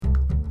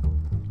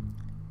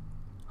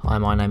Hi,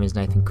 my name is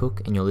Nathan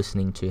Cook and you're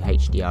listening to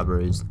HDR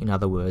Brews, in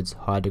other words,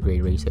 high degree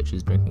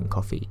researchers drinking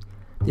coffee.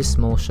 This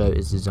small show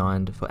is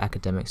designed for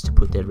academics to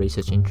put their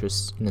research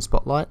interests in the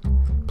spotlight.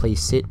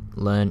 Please sit,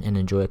 learn and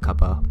enjoy a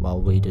cuppa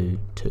while we do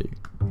too.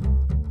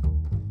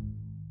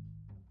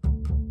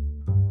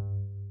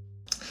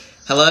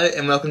 Hello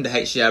and welcome to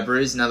HDR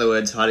Brews, in other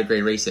words, high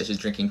degree researchers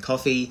drinking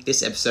coffee.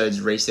 This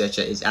episode's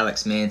researcher is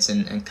Alex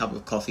Manson and Cup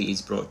of Coffee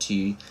is brought to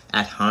you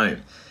at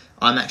home.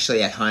 I'm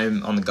actually at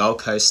home on the Gold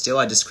Coast still.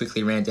 I just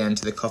quickly ran down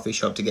to the coffee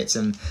shop to get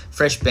some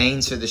fresh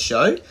beans for the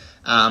show.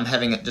 I'm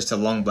having just a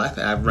long black.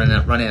 I've run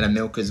out of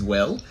milk as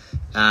well.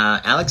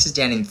 Alex is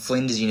down in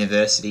Flinders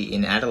University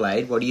in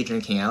Adelaide. What are you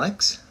drinking,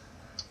 Alex?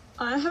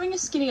 I'm having a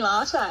skinny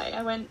latte.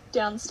 I went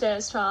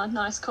downstairs to our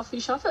nice coffee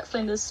shop at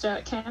Flinders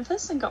Sturt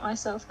campus and got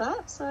myself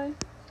that. So,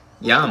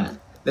 yum. Yeah.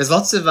 There's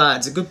lots of.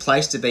 It's a good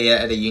place to be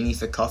at a uni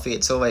for coffee.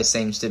 It always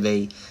seems to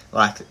be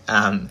like.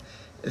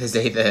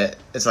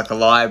 It's like a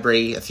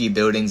library, a few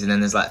buildings, and then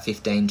there's like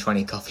 15,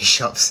 20 coffee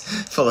shops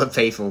full of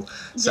people.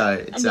 So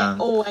it's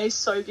always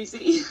so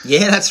busy.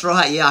 Yeah, that's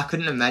right. Yeah, I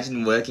couldn't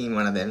imagine working in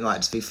one of them. Like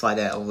just be flat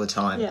out all the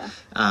time. Yeah.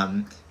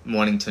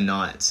 Morning to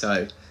night.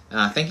 So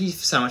thank you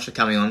so much for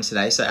coming on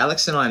today. So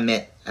Alex and I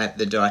met at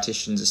the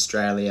Dietitians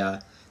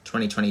Australia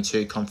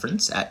 2022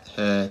 conference at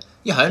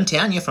your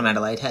hometown. You're from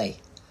Adelaide, hey?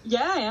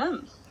 Yeah, I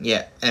am.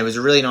 Yeah, and it was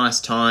a really nice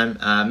time.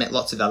 Met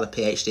lots of other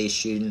PhD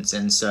students,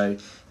 and so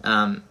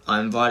I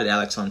invited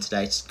Alex on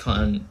today to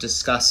kind of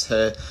discuss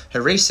her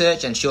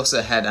research, and she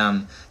also had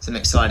some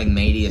exciting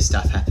media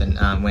stuff happen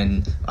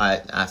when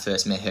I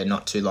first met her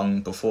not too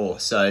long before,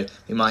 so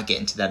we might get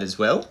into that as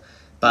well.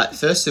 But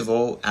first of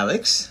all,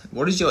 Alex,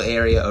 what is your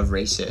area of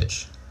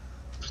research?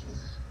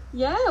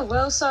 Yeah,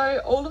 well,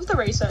 so all of the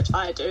research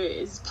I do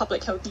is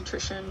public health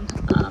nutrition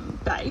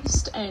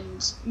based,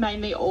 and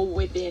mainly all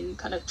within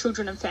kind of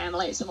children and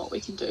families and what we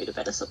can do to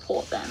better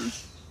support them.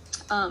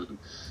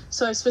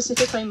 So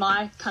specifically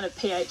my kind of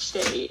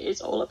PhD is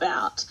all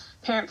about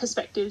parent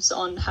perspectives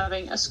on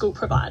having a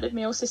school-provided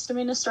meal system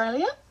in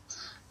Australia.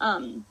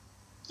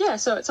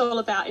 So it's all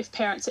about if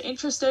parents are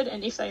interested,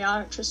 and if they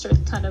are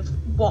interested, kind of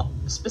what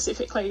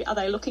specifically are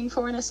they looking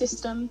for in a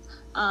system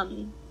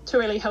to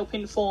really help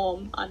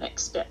inform our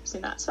next steps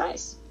in that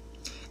space.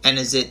 And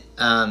is it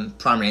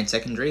primary and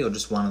secondary or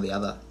just one or the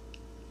other?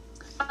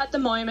 At the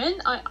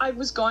moment, I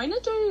was going to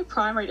do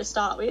primary to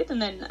start with,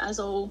 and then as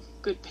all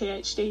good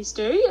PhDs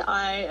do,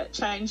 I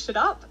changed it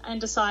up and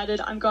decided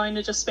I'm going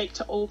to just speak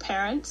to all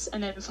parents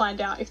and then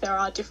find out if there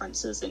are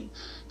differences in,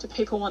 do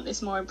people want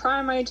this more in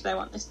primary, do they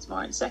want this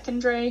more in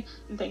secondary,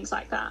 and things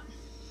like that.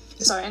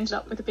 So I ended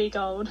up with a big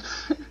old...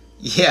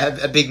 Yeah,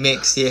 a big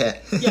mix, yeah.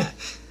 Yeah.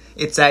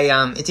 It's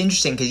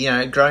interesting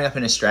because, growing up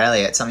in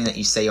Australia, it's something that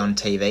you see on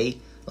TV.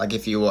 Like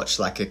if you watch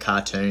like a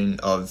cartoon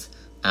of,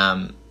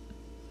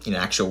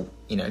 actual,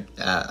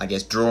 I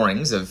guess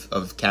drawings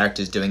of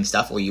characters doing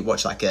stuff, or you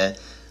watch like a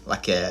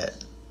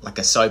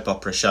soap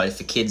opera show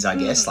for kids, I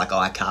guess, like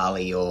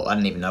iCarly, or I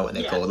don't even know what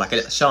they're called, like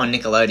a show on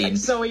Nickelodeon. Like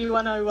Zoe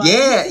 101.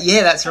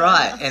 Yeah, that's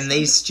right. And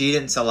these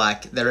students are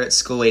like, they're at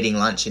school eating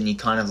lunch, and you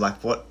kind of like,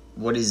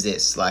 what is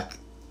this? Like,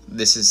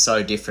 this is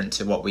so different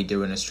to what we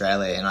do in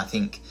Australia. And I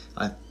think,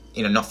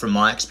 not from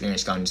my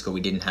experience going to school,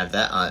 we didn't have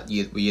that.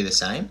 Were you the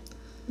same?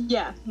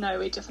 Yeah, no,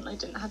 we definitely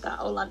didn't have that,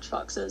 or lunch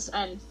boxes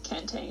and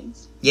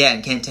canteens. Yeah,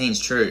 and canteens,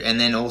 true. And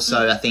then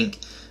also, I think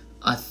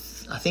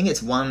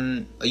it's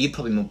one. You'd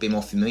probably be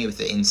more familiar with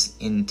it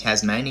in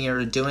Tasmania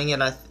are doing it.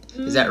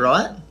 Is that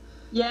right?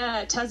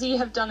 Yeah, Tassie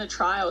have done a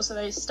trial, so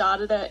they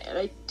started it.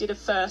 They did a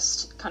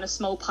first kind of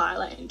small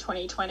pilot in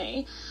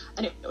 2020,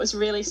 and it was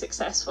really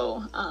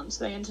successful.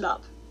 So they ended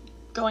up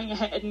going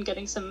ahead and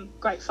getting some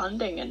great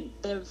funding, and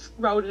they've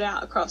rolled it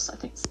out across, I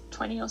think,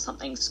 20 or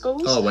something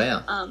schools. Oh,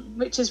 wow.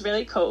 Which is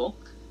really cool.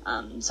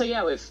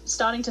 We're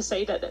starting to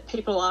see that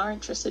people are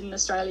interested in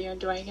Australia and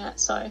doing it.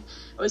 So it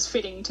was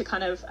fitting to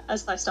kind of,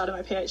 as I started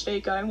my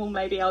PhD, going, well,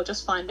 maybe I'll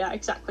just find out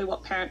exactly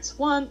what parents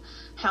want.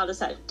 How does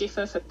that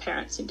differ for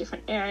parents in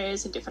different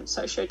areas and different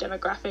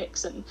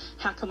socio-demographics, and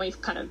how can we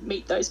kind of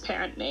meet those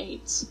parent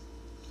needs?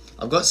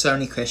 I've got so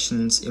many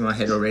questions in my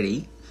head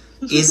already.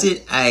 Is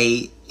it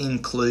a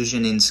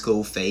inclusion in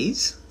school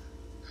fees?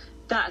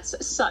 That's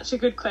such a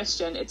good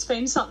question. It's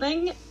been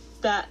something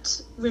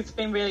that we've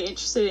been really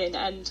interested in,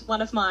 and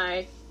one of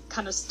my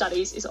kind of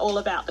studies is all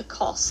about the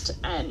cost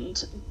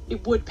and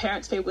would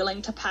parents be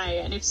willing to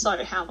pay, and if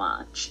so, how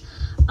much,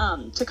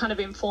 to kind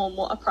of inform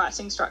what a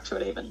pricing structure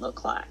would even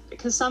look like.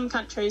 Because some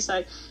countries,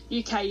 so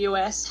UK,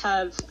 US,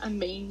 have a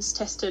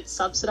means-tested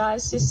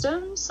subsidised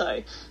system.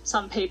 So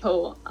some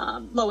people,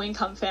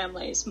 low-income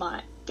families,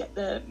 might get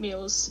the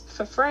meals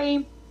for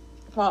free,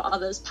 while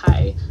others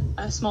pay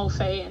a small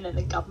fee and then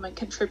the government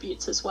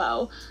contributes as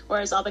well.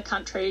 Whereas other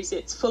countries,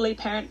 it's fully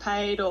parent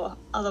paid, or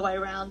other way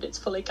around, it's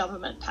fully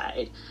government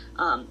paid.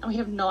 And we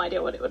have no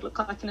idea what it would look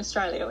like in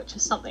Australia, which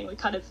is something we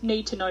kind of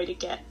need to know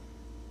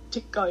to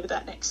go to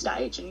that next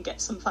stage and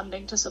get some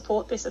funding to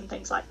support this and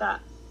things like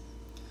that.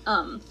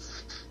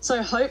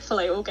 So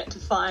hopefully we'll get to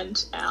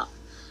find out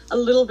a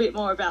little bit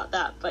more about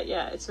that. But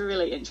yeah, it's a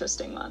really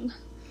interesting one.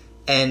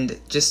 And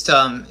just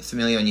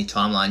familiar on your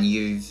timeline,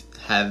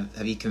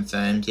 have you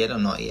confirmed yet or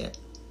not yet?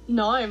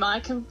 No,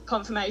 my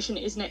confirmation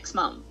is next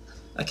month.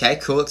 Okay,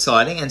 cool,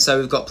 exciting. And so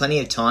we've got plenty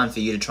of time for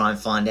you to try and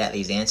find out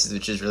these answers,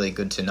 which is really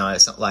good to know.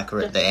 It's not like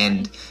we're Definitely. at the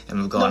end and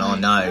we've gone,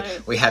 no,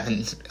 we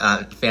haven't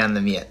found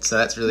them yet. So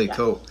that's really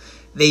cool.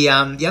 The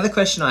other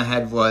question I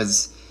had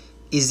was,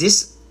 is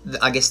this,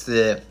 I guess,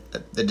 the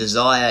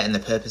desire and the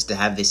purpose to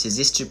have this, is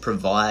this to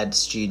provide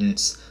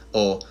students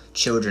or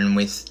children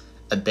with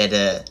a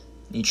better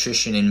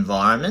nutrition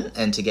environment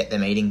and to get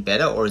them eating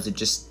better, or is it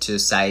just to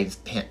save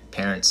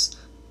parents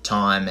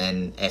time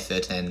and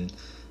effort and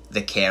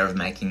the care of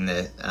making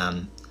the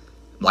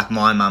like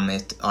my mum,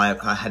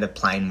 I had a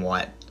plain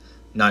white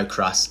no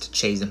crust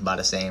cheese and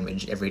butter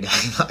sandwich every day,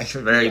 like a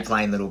very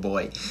plain little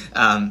boy,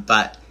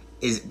 but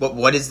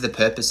what is the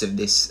purpose of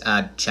this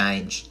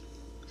change?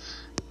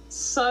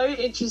 So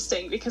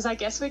interesting, because I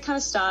guess we kind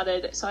of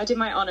started, so I did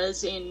my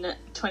honours in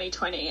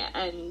 2020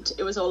 and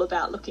it was all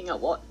about looking at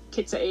what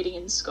kids are eating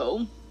in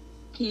school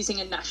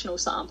using a national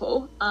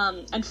sample,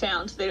 and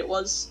found that it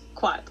was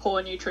quite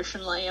poor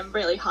nutritionally and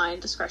really high in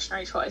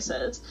discretionary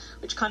choices,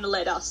 which kind of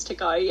led us to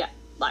go,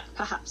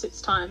 perhaps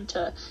it's time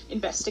to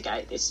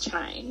investigate this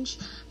change.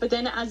 But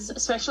then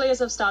especially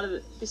as I've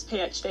started this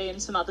PhD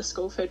and some other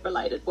school food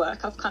related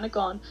work, I've kind of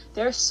gone,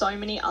 there are so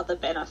many other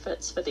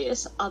benefits for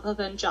this other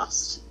than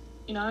just,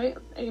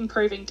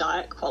 improving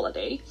diet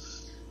quality.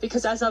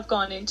 Because as I've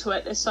gone into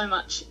it, there's so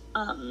much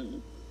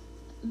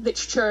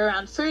literature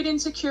around food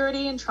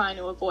insecurity and trying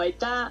to avoid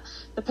that,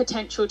 the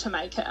potential to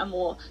make it a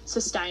more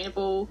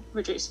sustainable,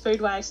 reduce food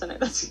waste. I know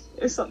that's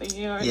something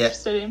you're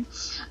interested in.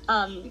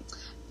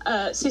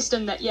 A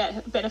system that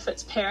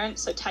benefits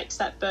parents, so takes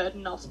that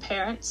burden off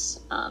parents,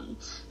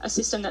 a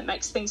system that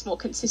makes things more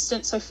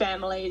consistent, so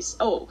families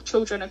or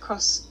children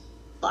across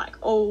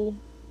all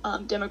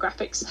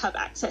demographics have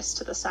access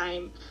to the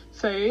same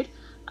food,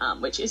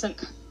 which isn't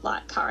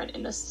current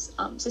in this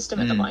system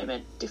at the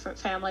moment. Different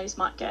families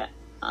might get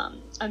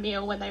a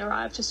meal when they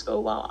arrive to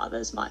school while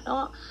others might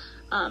not,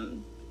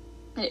 and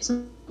it's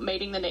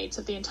meeting the needs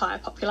of the entire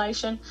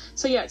population.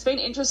 So it's been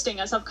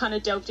interesting as I've kind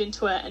of delved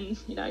into it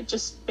and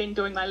just been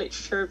doing my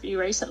literature review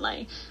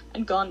recently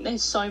and gone,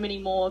 there's so many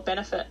more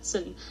benefits,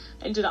 and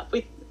ended up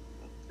with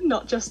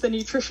not just the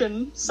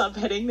nutrition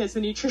subheading. There's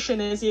the nutrition,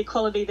 there's the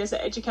equality, there's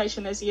the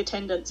education, there's the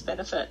attendance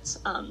benefits,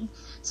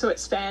 so it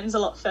spans a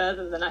lot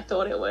further than I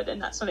thought it would,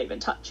 and that's not even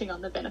touching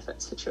on the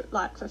benefits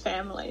for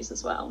families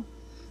as well.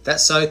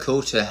 That's so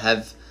cool to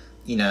have,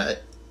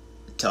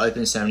 to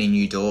open so many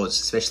new doors,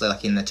 especially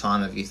in the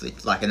time of youth,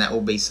 and that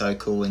will be so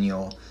cool in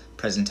your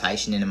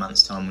presentation in a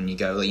month's time when you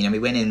go, we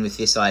went in with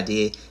this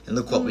idea and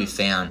look what we've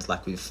found.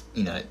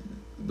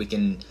 We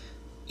can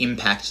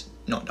impact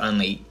not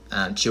only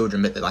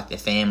children but their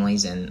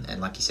families and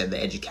like you said,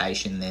 their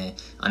education, their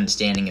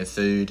understanding of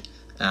food.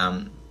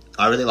 I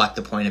really like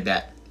the point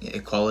about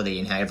equality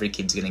and how every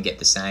kid's going to get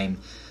the same,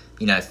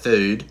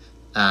 food.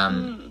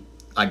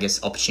 I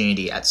guess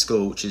opportunity at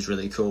school, which is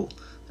really cool.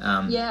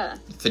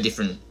 For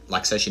different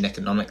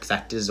socioeconomic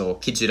factors, or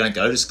kids who don't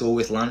go to school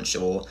with lunch,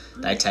 or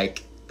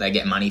they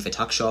get money for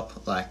tuck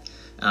shop.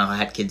 I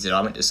had kids that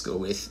I went to school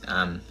with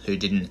who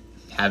didn't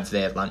have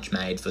their lunch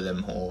made for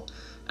them, or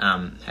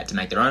had to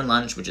make their own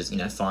lunch, which is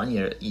fine.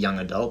 You're a young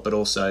adult, but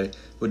also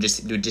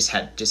just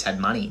had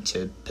money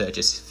to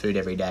purchase food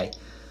every day.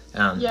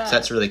 So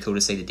that's really cool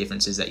to see the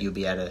differences that you'll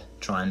be able to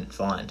try and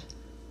find.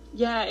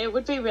 Yeah, it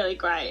would be really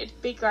great.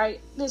 It'd be great.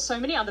 There's so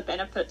many other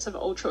benefits of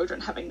all children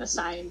having the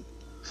same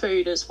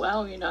food as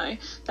well,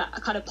 that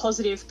kind of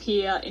positive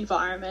peer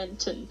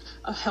environment and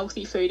a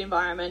healthy food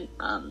environment,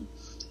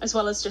 as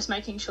well as just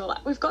making sure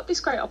we've got this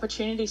great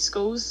opportunity.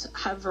 Schools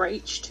have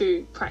reach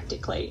to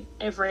practically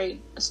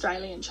every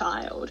Australian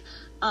child.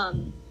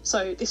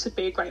 So this would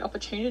be a great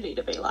opportunity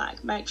to be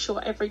make sure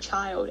every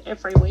child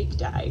every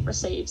weekday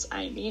receives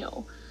a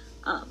meal.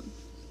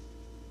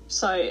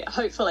 So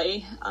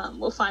hopefully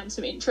we'll find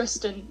some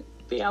interest and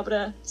be able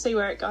to see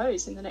where it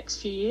goes in the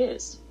next few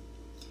years.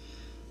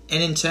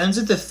 And in terms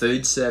of the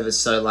food service,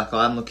 so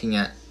I'm looking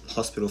at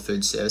hospital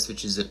food service,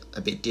 which is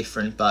a bit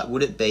different, but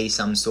would it be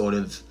some sort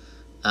of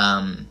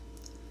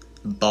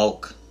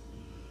bulk,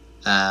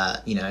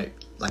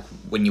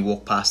 when you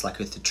walk past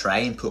with the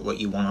tray and put what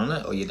you want on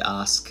it, or you'd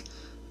ask,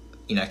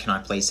 can I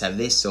please have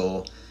this,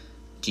 or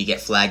do you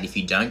get flagged if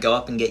you don't go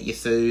up and get your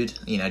food?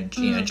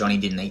 Johnny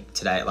didn't eat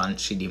today at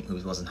lunch. He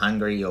wasn't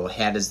hungry, or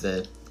how does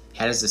the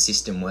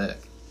system work?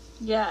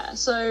 Yeah,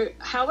 so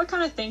how we're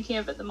kind of thinking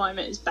of it at the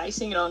moment is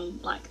basing it on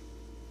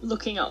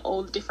looking at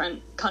all the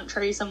different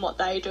countries and what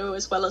they do,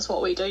 as well as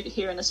what we do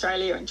here in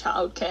Australia in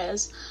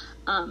childcares.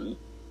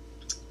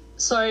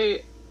 So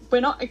we're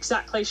not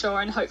exactly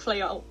sure, and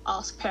hopefully I'll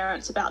ask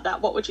parents about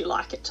that. What would you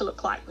like it to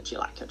look like? Would you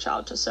like your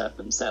child to serve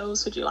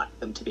themselves? Would you like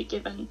them to be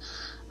given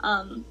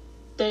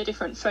their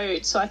different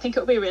foods? So I think it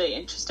would be really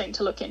interesting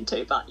to look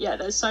into. But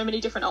there's so many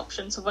different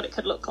options of what it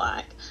could look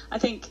like. I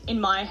think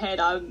in my head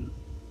I'm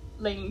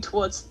leaning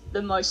towards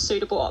the most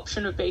suitable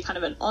option would be kind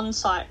of an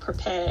on-site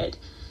prepared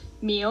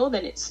meal.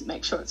 Then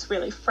make sure it's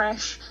really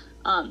fresh,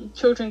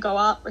 Children go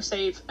up,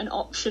 receive an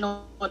option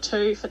or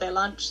two for their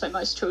lunch, so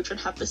most children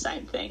have the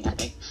same thing. I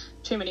think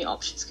too many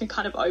options can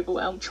kind of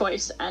overwhelm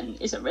choice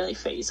and isn't really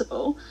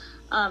feasible.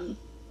 And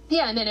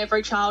then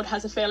every child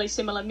has a fairly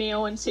similar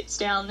meal and sits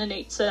down and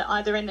eats it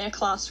either in their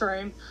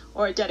classroom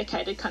or a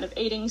dedicated kind of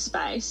eating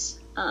space.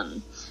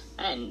 And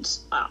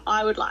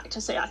I would like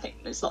to see, I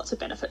think there's lots of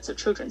benefits of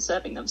children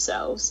serving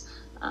themselves,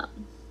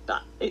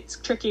 but it's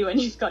tricky when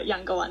you've got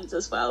younger ones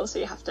as well, so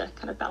you have to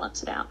kind of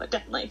balance it out. But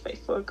definitely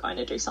if we're going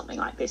to do something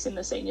like this in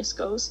the senior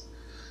schools.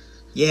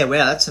 Yeah,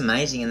 wow, that's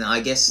amazing. And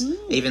I guess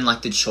even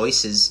like the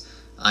choices,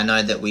 I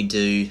know that we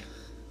do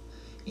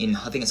in,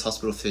 I think it's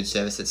hospital food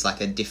service, it's like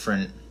two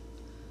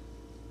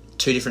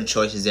different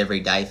choices every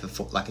day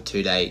for like a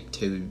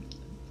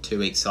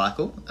 2-week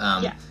cycle.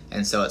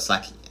 And so it's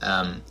like,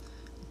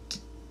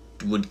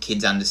 would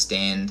kids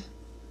understand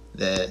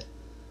the,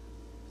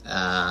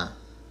 I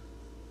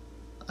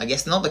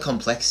guess not the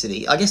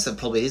complexity. I guess it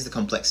probably is the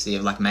complexity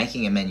of like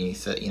making a menu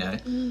for,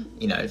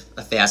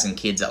 1,000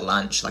 kids at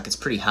lunch. Like it's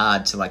pretty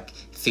hard to like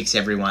fix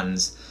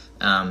everyone's,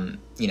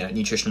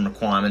 nutritional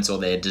requirements or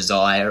their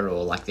desire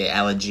or like their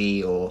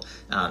allergy or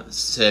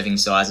serving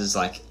sizes.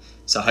 Like,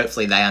 so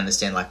hopefully they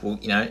understand like, well,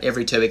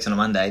 every 2 weeks on a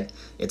Monday,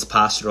 it's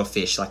pasta or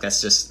fish. Like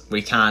that's just,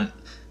 we can't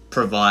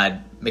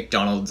provide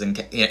McDonald's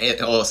and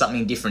or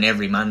something different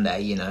every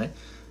Monday,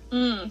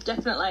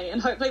 Definitely.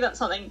 And hopefully that's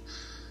something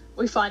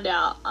we find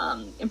out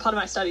in part of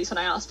my studies when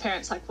I ask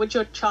parents, like, would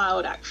your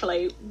child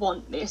actually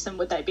want this and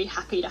would they be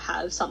happy to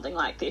have something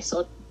like this,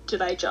 or do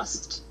they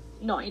just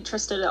not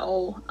interested at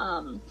all?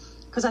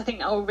 Because I think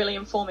that will really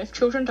inform if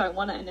children don't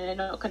want it and they're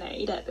not going to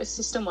eat it, the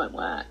system won't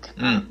work.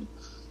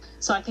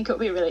 So I think it would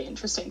be really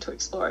interesting to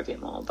explore a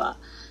bit more, but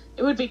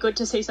it would be good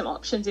to see some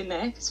options in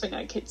there because we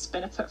know kids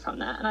benefit from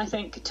that. And I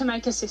think to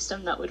make a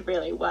system that would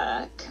really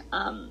work,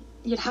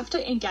 you'd have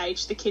to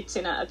engage the kids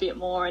in it a bit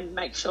more and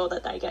make sure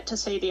that they get to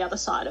see the other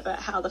side of it,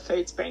 how the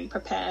food's being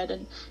prepared,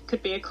 and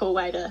could be a cool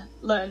way to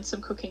learn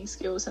some cooking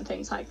skills and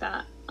things like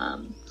that,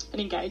 and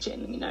engage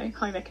in,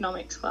 home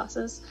economics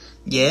classes.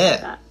 Yeah.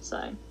 Like that.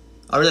 So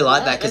I really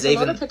like that because there's a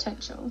lot of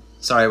potential.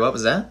 Sorry, what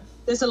was that?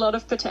 There's a lot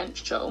of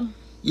potential.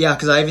 Yeah,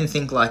 because I even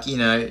think like,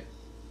 I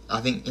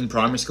think in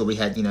primary school we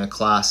had,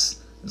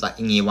 class, like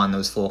in year 1 there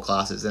was 4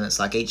 classes, and it's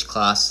like each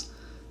class,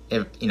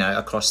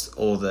 across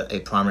all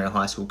the primary or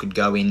high school could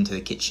go into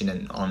the kitchen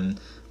and on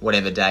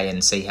whatever day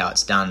and see how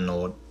it's done,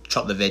 or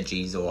chop the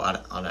veggies, or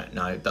I don't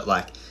know, but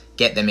like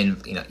get them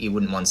in, you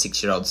wouldn't want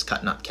 6-year-olds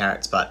cutting up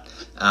carrots, but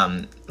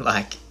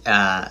like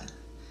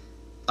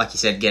you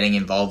said, getting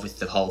involved with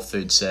the whole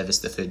food service,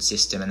 the food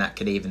system, and that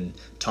could even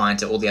tie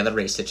into all the other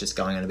research that's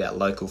going on about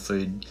local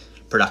food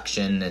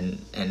production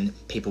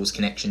and people's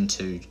connection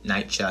to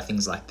nature,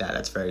 things like that.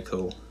 That's very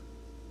cool.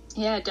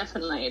 Yeah,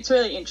 definitely. It's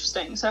really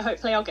interesting. So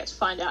hopefully I'll get to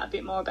find out a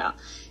bit more about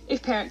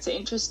if parents are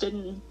interested,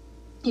 and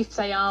if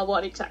they are,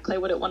 what exactly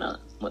what they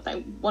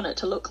want it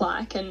to look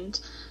like, and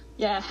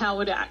how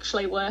would it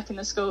actually work in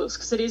the schools,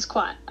 because it is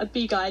quite a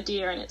big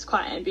idea and it's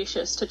quite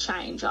ambitious to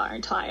change our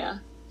entire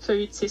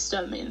food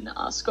system in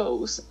our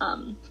schools.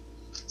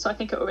 So I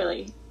think it will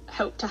really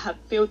help to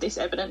build this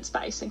evidence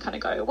base and kind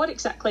of go, what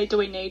exactly do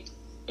we need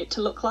it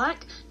to look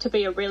like to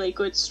be a really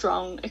good,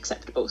 strong,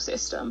 acceptable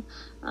system?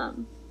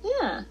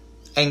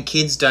 And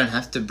kids don't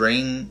have to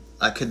bring,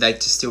 could they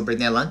still bring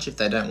their lunch if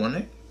they don't want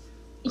to?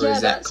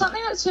 That's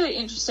something that's really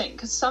interesting,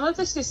 because some of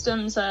the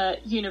systems are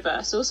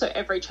universal, so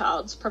every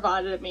child's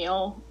provided a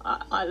meal,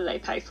 either they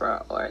pay for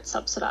it or it's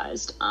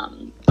subsidised,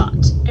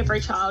 but every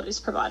child is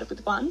provided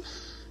with one,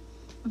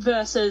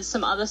 versus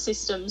some other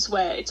systems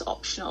where it's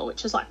optional,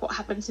 which is like what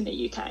happens in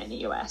the UK and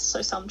the US.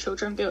 So some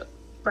children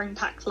bring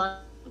packed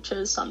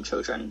lunches, some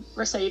children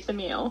receive the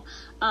meal,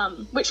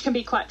 which can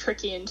be quite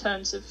tricky in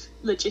terms of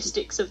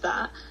logistics of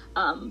that.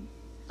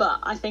 But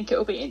I think it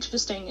will be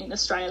interesting in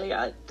Australia.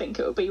 I think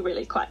it will be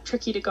really quite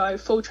tricky to go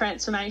full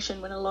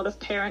transformation when a lot of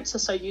parents are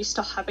so used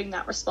to having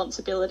that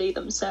responsibility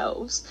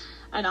themselves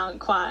and aren't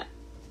quite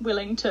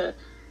willing to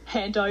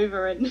hand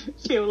over and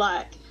feel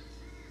like,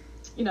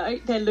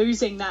 they're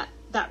losing that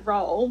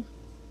role,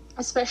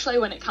 especially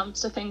when it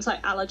comes to things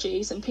like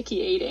allergies and picky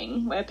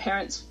eating, where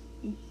parents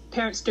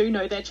do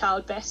know their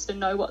child best and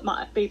know what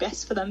might be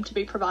best for them to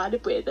be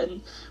provided with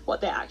and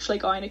what they're actually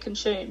going to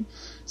consume.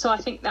 So I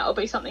think that will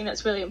be something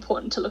that's really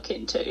important to look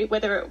into,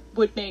 whether it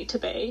would need to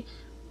be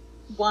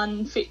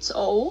one fits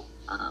all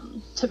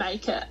to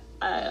make it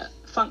a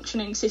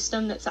functioning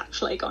system that's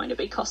actually going to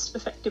be cost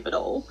effective at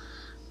all,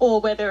 or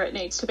whether it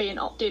needs to be an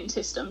opt-in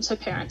system so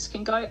parents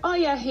can go, oh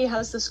yeah, he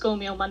has the school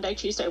meal Monday,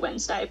 Tuesday,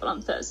 Wednesday, but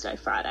on Thursday,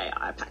 Friday,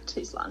 I packed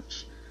his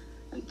lunch,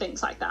 and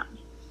things like that.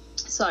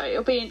 So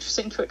it'll be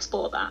interesting to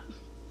explore that.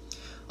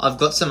 I've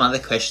got some other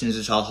questions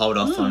which I'll hold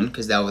off on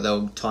because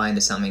they'll tie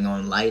into something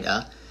on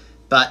later.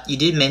 But you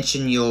did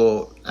mention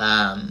your...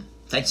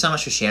 thanks so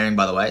much for sharing,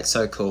 by the way. It's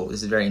so cool.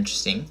 This is very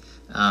interesting.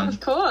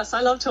 Of course.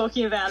 I love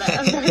talking about it.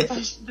 I'm very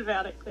passionate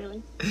about it,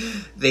 clearly.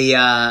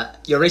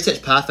 Your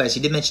research pathways,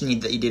 you did mention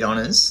that you did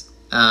honours.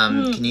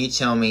 Can you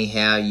tell me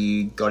how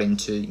you got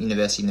into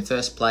university in the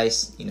first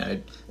place,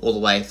 all the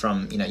way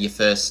from, your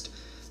first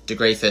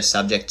degree first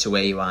subject to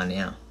where you are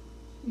now?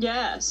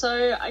 Yeah,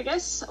 so I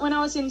guess when I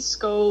was in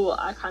school,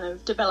 I kind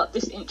of developed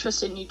this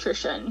interest in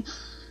nutrition,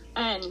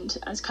 and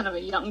as kind of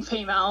a young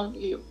female,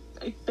 you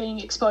being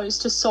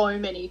exposed to so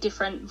many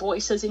different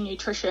voices in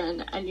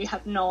nutrition, and you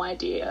have no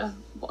idea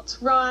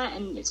what's right,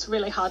 and it's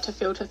really hard to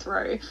filter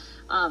through.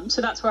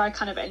 So that's where I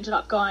kind of ended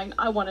up going,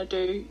 I want to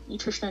do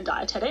nutrition and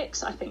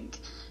dietetics. I think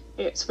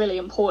it's really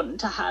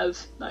important to have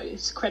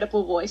those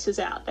credible voices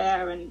out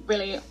there, and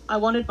really I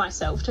wanted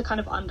myself to kind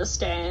of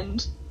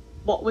understand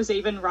what was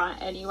even right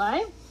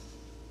anyway.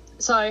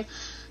 So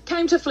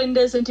came to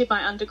Flinders and did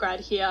my undergrad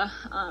here,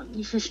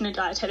 nutrition and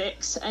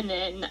dietetics, and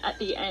then at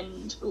the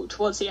end, or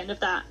towards the end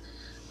of that,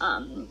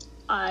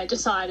 I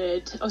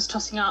decided, I was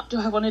tossing up, do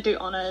I want to do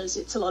honours?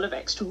 It's a lot of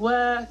extra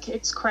work.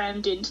 It's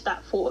crammed into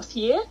that 4th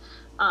year,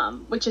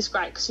 which is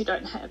great because you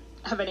don't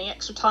have any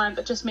extra time,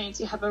 but just means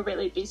you have a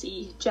really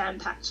busy,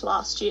 jam-packed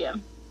last year.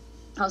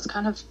 I was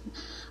kind of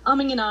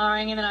umming and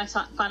ahhing, and then I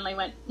finally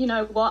went, you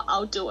know what,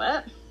 I'll do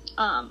it.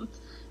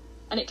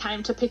 And it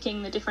came to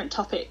picking the different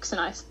topics, and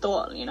I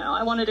thought, you know,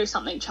 I want to do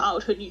something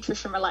childhood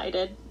nutrition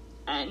related,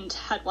 and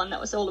had one that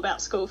was all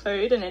about school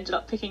food, and ended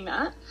up picking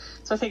that.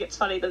 So I think it's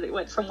funny that it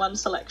went from one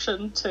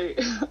selection to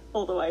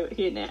all the way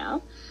here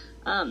now.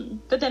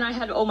 But then I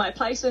had all my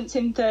placements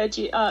in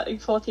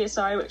 4th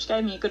year, which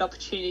gave me a good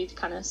opportunity to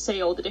kind of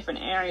see all the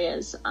different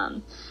areas.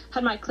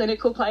 Had my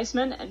clinical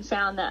placement and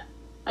found that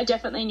I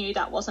definitely knew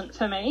that wasn't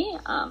for me.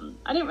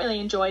 I didn't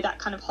really enjoy that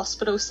kind of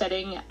hospital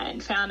setting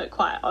and found it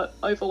quite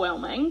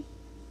overwhelming.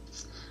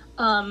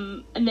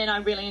 And then I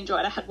really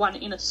enjoyed, I had one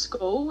in a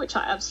school, which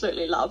I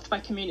absolutely loved, my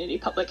community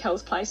public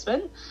health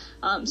placement.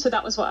 So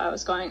that was why I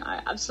was going,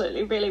 I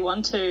absolutely really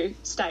want to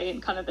stay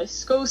in kind of the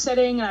school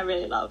setting, and I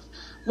really love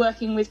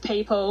working with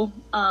people.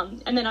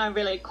 And then I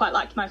really quite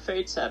liked my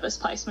food service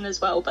placement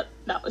as well, but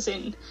that was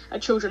in a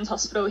children's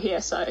hospital here.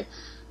 So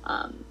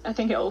I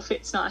think it all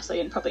fits nicely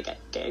and probably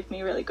gave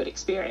me a really good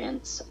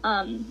experience.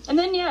 And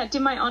then, yeah,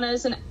 did my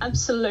honours and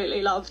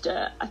absolutely loved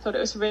it. I thought it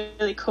was a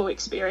really cool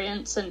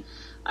experience, and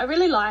I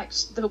really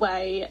liked the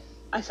way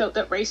I felt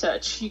that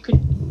research you could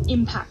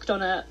impact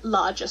on a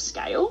larger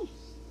scale.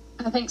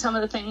 I think some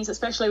of the things,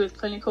 especially with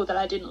clinical, that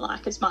I didn't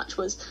like as much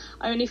was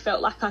I only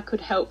felt like I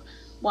could help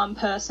one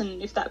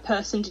person if that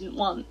person didn't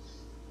want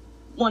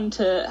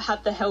to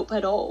have the help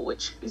at all,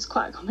 which is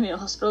quite common in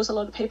hospitals. A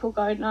lot of people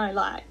go, no,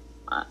 like,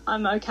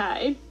 I'm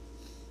okay.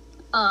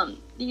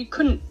 You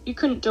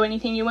couldn't do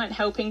anything. You weren't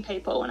helping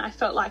people, and I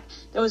felt like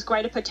there was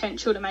greater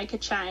potential to make a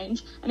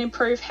change and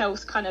improve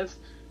health kind of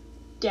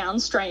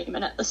downstream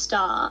and at the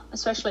start,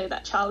 especially at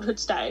that childhood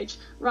stage,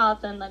 rather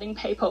than letting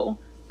people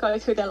go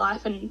through their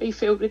life and be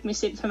filled with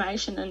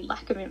misinformation and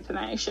lack of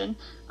information,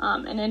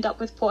 and end up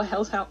with poor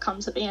health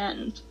outcomes at the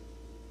end.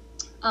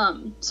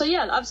 So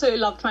yeah, I absolutely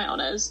loved my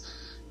honours.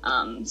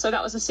 So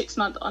that was a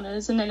 6-month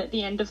honours, and then at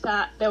the end of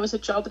that there was a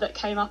job that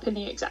came up in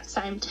the exact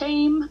same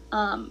team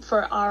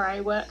for RA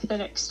work the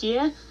next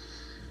year,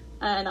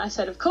 and I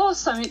said, of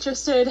course, I'm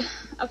interested,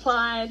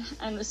 applied,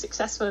 and was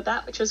successful with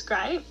that, which was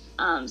great.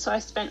 So I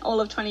spent all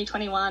of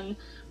 2021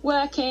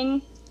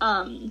 working.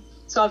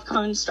 So I've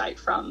come straight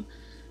from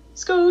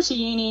school to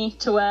uni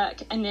to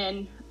work, and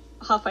then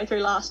halfway through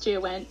last year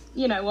went,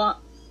 you know what,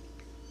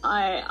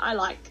 I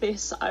like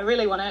this. I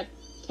really want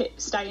to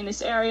stay in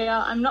this area.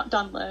 I'm not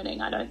done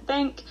learning, I don't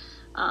think.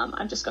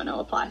 I'm just going to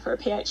apply for a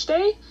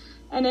PhD,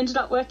 and ended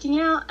up working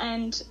out,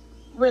 and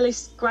really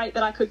great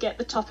that I could get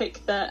the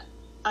topic that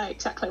I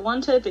exactly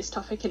wanted, this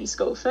topic in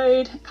school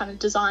food. Kind of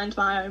designed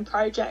my own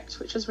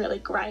project, which was really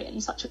great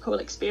and such a cool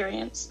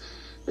experience.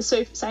 The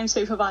same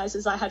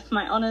supervisors I had for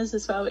my honours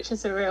as well, which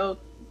is a real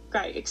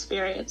great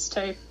experience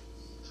too.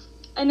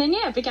 And then,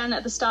 yeah, began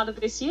at the start of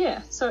this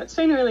year. So it's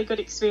been a really good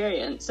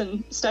experience,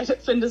 and stayed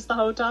at Flinders the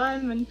whole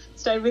time and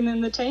stayed within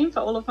the team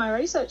for all of my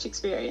research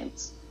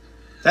experience.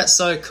 That's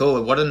so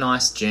cool. What a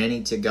nice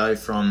journey to go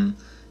from,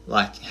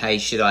 like, hey,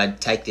 should I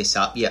take this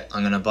up? Yeah,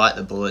 I'm going to bite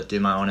the bullet, do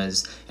my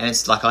honours. And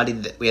it's like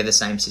we have the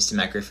same system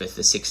at Griffith,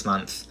 the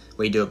 6-month.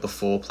 We do it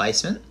before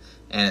placement.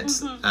 And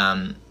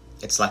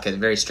it's like a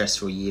very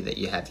stressful year that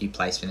you have your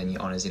placement and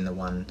your honours in the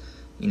one,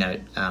 in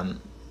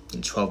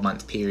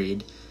 12-month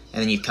period.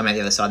 And then you come out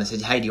the other side and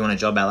said, hey, do you want a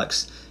job,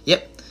 Alex?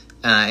 Yep.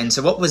 And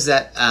so what was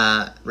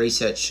that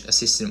research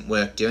assistant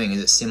work doing?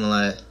 Is it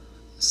similar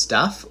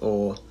stuff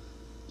or...?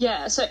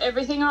 Yeah, so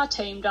everything our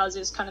team does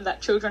is kind of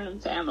that children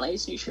and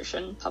families,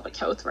 nutrition, public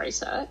health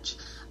research.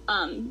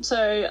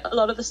 So a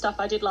lot of the stuff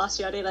I did last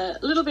year, I did a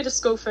little bit of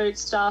school food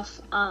stuff,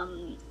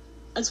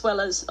 as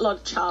well as a lot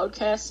of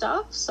childcare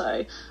stuff.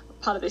 So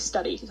part of this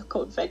study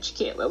called Veg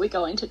Kit, where we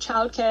go into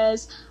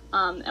childcares,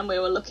 and we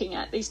were looking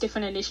at these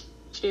different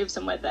initiatives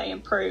and whether they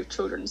improve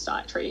children's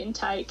dietary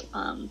intake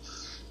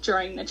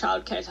during the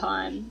childcare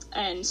time.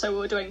 And so we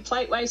were doing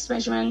plate waste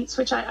measurements,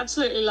 which I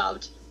absolutely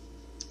loved.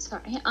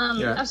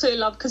 Absolutely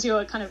loved, because you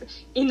were kind of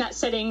in that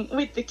setting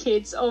with the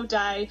kids all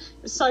day.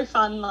 It was so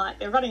fun, like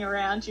they're running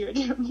around you and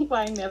you're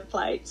weighing their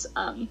plates.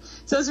 So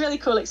it was a really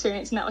cool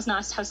experience, and that was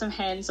nice to have some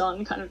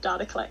hands-on kind of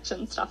data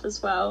collection stuff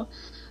as well.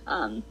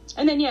 And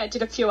then, yeah,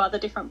 did a few other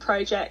different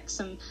projects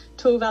and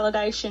tool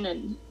validation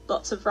and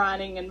lots of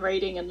writing and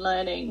reading and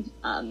learning,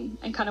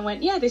 and kind of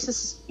went, yeah, this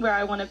is where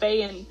I want to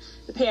be, and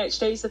the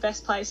PhD is the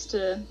best way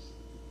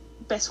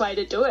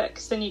to do it,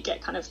 because then you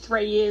get kind of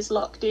 3 years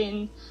locked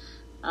in.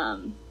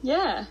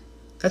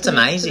 That's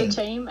amazing. To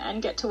the team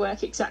and get to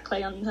work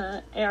exactly on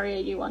the area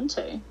you want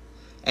to.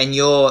 And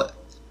your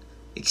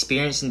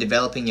experience in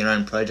developing your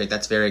own project,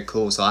 that's very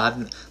cool. So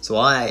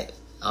I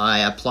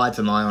applied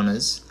for my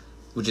honours,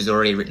 which is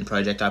already a written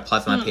project. I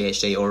applied for my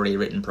PhD, already a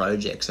written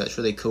project. So it's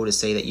really cool to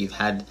see that you've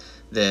had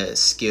the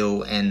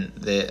skill and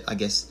the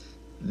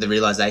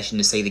realisation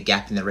to see the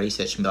gap in the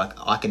research and be like,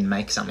 I can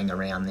make something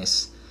around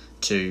this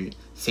to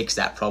fix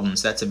that problem.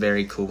 So that's a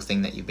very cool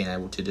thing that you've been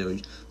able to do.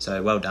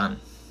 So well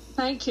done.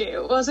 Thank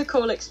you. It was a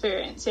cool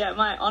experience. Yeah,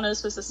 my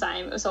honours was the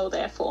same. It was all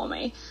there for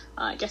me.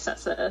 I guess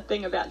that's the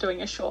thing about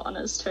doing a short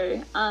honours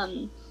too.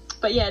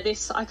 But yeah,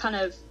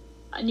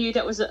 I knew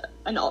that was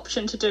an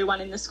option to do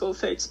one in the school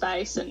food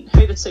space and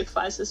who the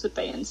supervisors would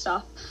be and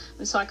stuff.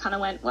 And so I kind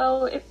of went,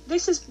 well, if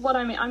this is what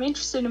I'm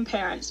interested in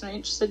parents and I'm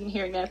interested in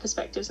hearing their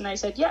perspectives. And they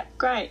said, yeah,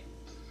 great.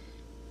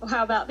 Well,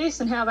 how about this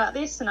and how about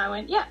this? And I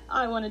went, yeah,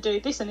 I want to do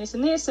this and this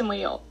and this. And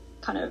we all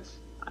kind of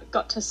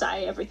got to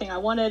say everything I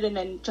wanted, and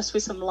then just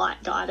with some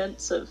light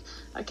guidance of,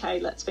 okay,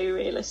 let's be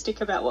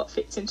realistic about what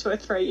fits into a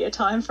 3-year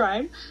time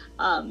frame.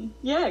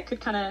 It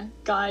could kind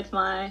of guide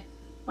my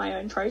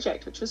own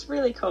project, which was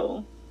really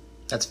cool.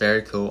 That's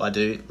very cool. I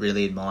do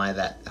really admire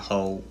that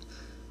whole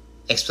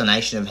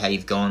explanation of how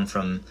you've gone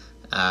from,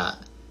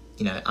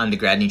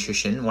 undergrad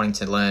nutrition, wanting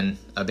to learn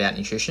about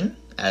nutrition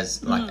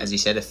as you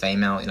said, a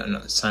female,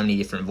 so many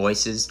different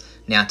voices,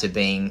 now to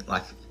being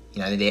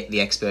the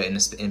expert in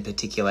a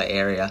particular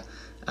area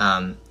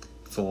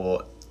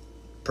for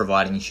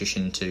providing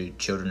nutrition to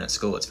children at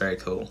school. It's very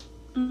cool.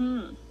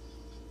 Mm-hmm.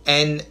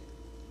 And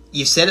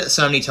you've said it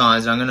so many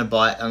times, and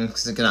I'm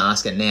just going to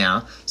ask it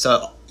now.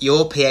 So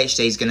your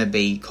PhD is going to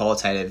be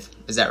qualitative,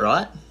 is that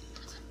right?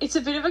 It's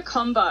a bit of a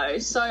combo.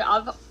 So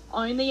I've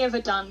only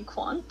ever done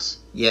quant.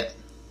 Yep.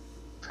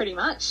 Pretty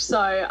much.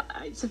 So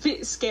it's a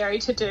bit scary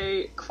to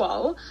do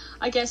qual.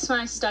 I guess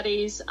my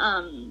studies,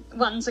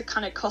 one's a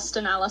kind of cost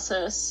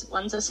analysis,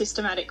 one's a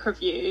systematic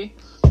review,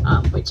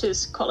 which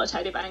is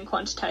qualitative and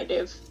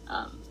quantitative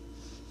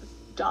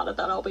data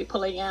that I'll be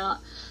pulling out.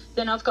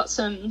 Then I've got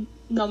some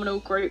nominal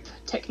group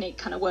technique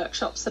kind of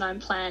workshops that I'm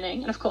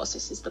planning. And of course,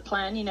 this is the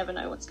plan. You never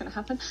know what's going to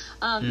happen,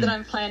 that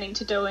I'm planning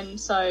to do. And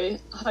so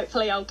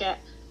hopefully I'll get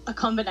a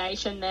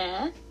combination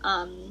there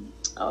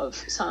of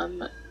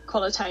some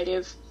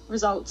qualitative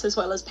results as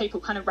well as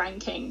people kind of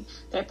ranking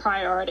their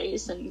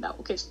priorities, and that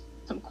will give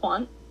some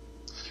quant.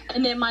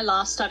 And then my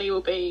last study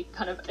will be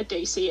kind of a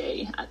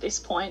DCE at this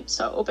point.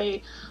 So it will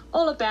be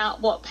all about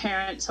what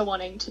parents are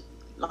wanting to,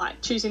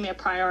 choosing their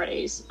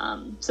priorities.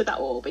 So that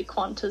will all be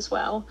quant as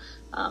well.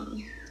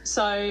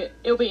 So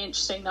it'll be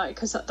interesting though,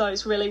 because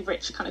those really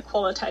rich kind of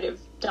qualitative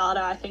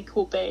data I think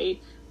will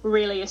be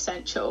really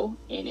essential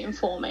in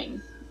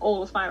informing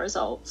all of my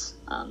results.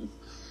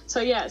 So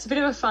yeah, it's a bit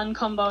of a fun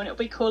combo, and it'll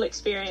be a cool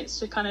experience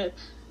to kind of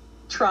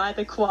try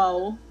the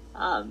qual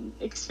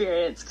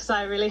experience, because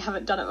I really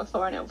haven't done it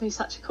before, and it'll be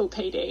such a cool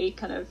PD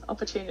kind of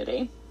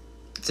opportunity.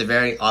 It's a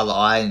very,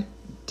 I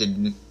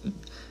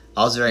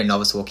was very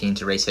novice walking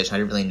into research. I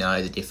didn't really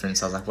know the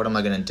difference. I was like, what am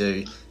I going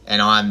to do?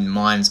 And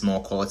mine's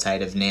more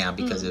qualitative now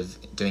because of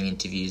doing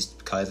interviews,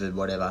 COVID,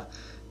 whatever,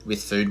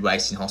 with food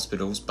waste in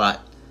hospitals. But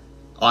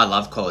I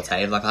love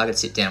qualitative. I could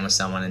sit down with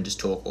someone and just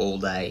talk all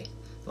day.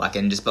 But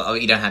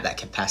you don't have that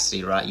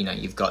capacity, right?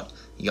 You've got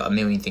a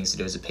million things to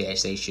do as a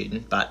PhD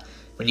student. But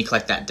when you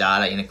collect that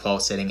data in a qual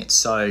setting, it's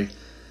so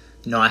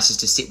nice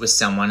just to sit with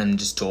someone and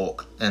just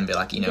talk and be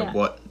like,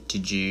 what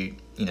did you,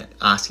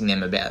 asking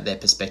them about their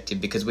perspective,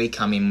 because we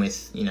come in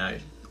with,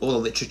 all the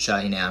literature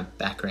in our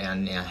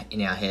background,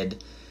 in our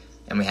head,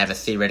 and we have a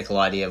theoretical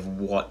idea of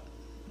what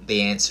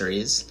the answer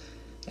is,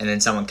 and then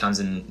someone comes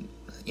and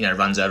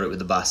runs over it with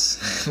the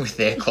bus with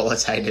their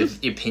qualitative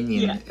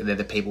opinion. Yeah. They're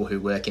the people who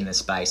work in the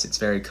space. It's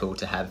very cool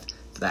to have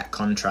that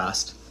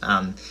contrast.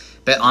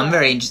 But I'm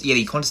very interested,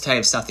 the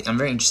quantitative stuff, I'm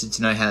very interested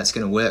to know how it's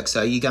going to work.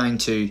 So are you going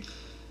to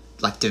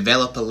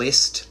develop a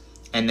list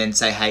and then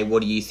say, hey,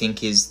 what do you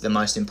think is the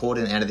most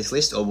important out of this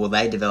list? Or will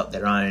they develop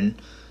their own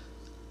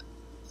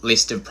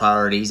list of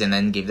priorities and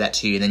then give that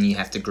to you, and then you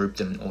have to group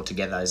them all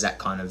together? Is that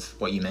kind of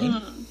what you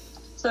mean?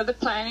 So the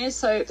plan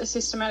is, the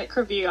systematic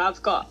review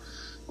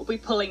we'll be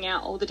pulling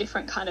out all the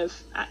different kind of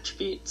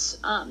attributes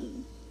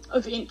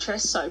of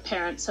interest. So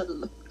parents are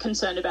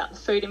concerned about the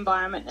food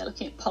environment, they're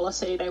looking at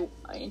policy, they are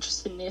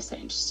interested in this, they're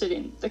interested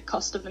in the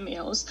cost of the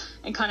meals,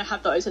 and kind of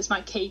have those as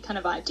my key kind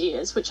of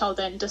ideas, which I'll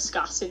then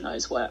discuss in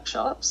those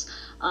workshops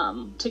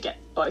to get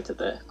both of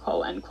the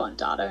qual and quant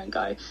data and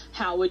go,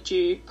 how would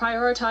you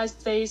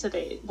prioritise these?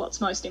 What's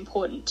most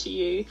important to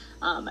you?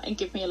 And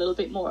give me a little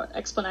bit more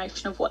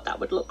explanation of what that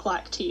would look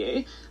like to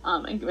you,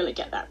 and really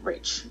get that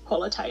rich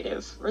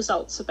qualitative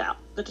results about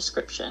the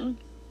description.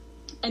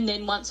 And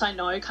then once I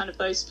know kind of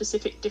those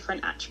specific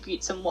different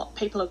attributes and what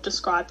people have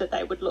described that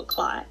they would look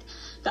like,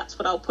 that's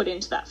what I'll put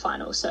into that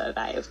final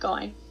survey of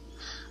going,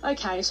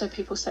 okay, so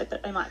people said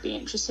that they might be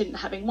interested in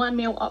having one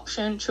meal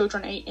option.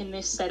 Children eat in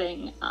this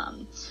setting.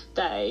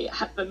 They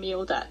have a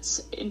meal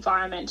that's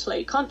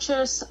environmentally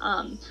conscious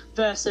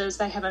versus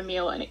they have a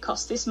meal and it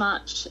costs this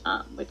much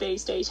with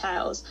these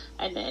details.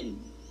 And then,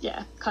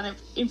 kind of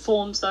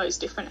informs those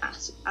different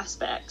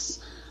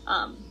aspects.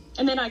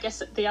 And then I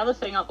guess the other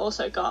thing I've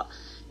also got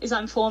is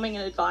I'm forming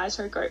an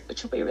advisory group,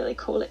 which will be a really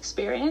cool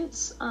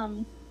experience.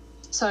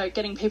 So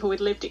getting people with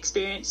lived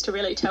experience to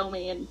really tell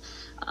me and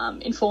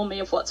inform me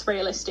of what's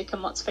realistic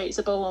and what's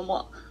feasible and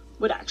what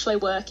would actually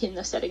work in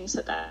the settings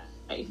that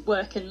they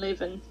work and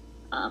live and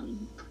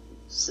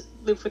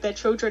live with their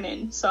children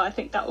in. So I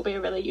think that will be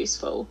a really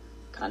useful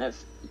kind of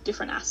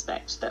different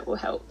aspect that will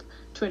help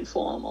to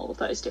inform all of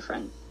those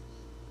different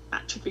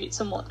attributes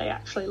and what they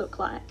actually look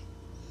like.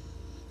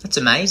 That's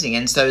amazing.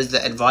 And so is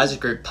the advisor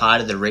group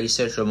part of the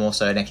research or more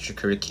so an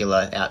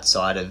extracurricular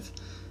outside of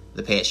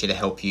the PhD to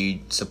help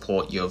you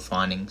support your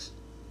findings?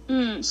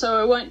 So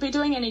I won't be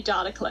doing any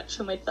data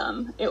collection with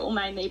them. It will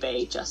mainly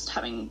be just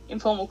having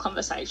informal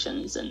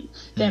conversations and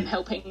them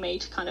helping me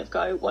to kind of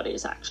go, what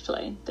is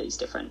actually these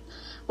different,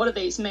 what do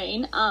these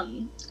mean?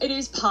 It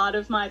is part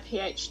of my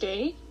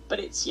PhD, but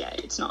it's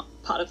not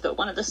part of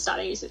one of the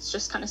studies. It's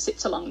just kind of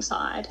sits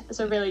alongside as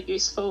a really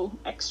useful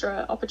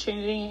extra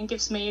opportunity and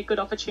gives me a good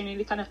opportunity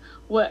to kind of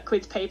work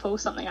with people,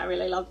 something I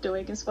really love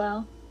doing as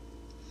well.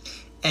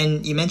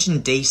 And you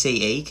mentioned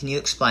DCE. Can you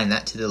explain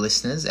that to the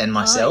listeners and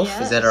myself?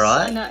 Yes. Is that all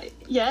right?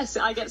 Yes,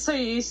 I get so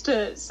used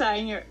to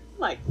saying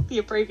the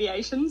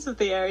abbreviations of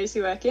the areas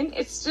you work in.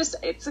 It's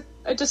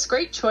a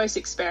discrete choice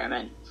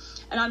experiment.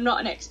 And I'm not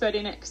an expert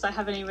in it because I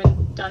haven't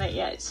even done it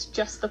yet. It's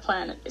just the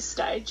plan at this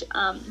stage.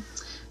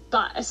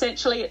 But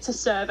essentially it's a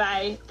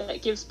survey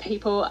that gives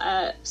people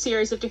a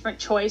series of different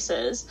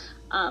choices.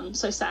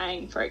 So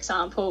saying, for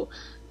example,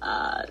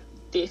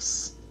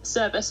 this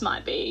service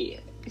might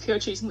be, if you're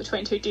choosing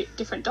between two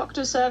different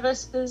doctor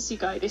services, you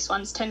go, this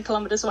one's 10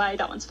 kilometres away,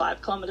 that one's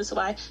 5 kilometres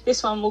away.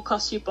 This one will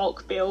cost you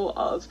bulk bill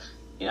of,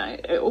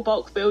 it will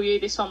bulk bill you.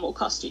 This one will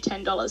cost you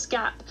 $10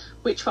 gap.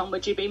 Which one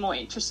would you be more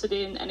interested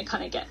in? And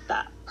kind of get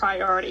that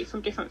priority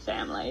from different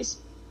families.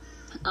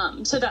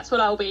 So that's what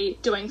I'll be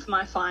doing for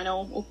my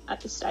final, at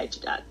this stage,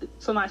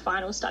 for my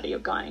final study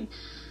of going,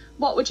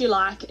 what would you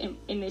like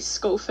in this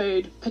school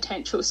food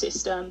potential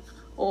system,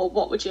 or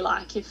what would you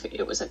like if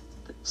it was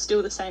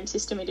still the same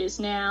system it is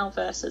now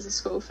versus a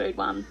school food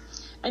one,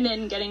 and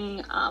then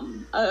getting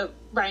a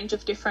range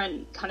of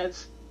different kind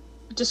of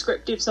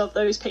descriptives of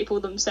those people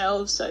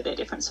themselves, so their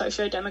different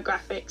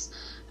socio-demographics,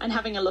 and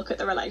having a look at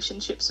the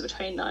relationships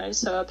between those.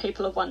 So are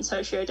people of one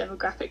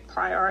socio-demographic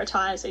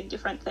prioritising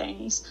different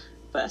things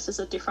versus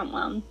a different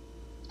one,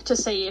 to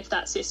see if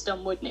that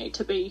system would need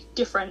to be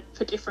different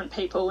for different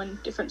people in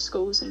different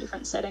schools and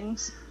different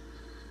settings.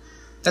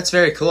 That's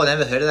very cool. I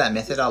never heard of that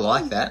method. I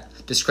like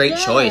that. Discrete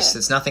choice.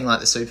 It's nothing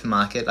like the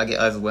supermarket. I get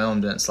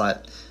overwhelmed and it's like,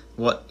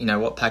 what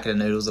packet of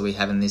noodles are we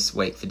having this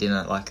week for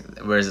dinner?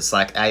 Whereas it's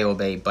like A or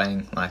B,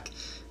 bang, not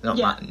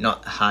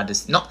a hard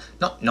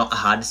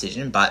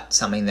decision, but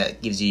something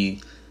that gives you,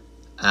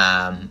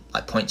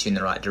 points you in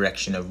the right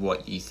direction of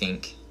what you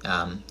think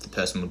the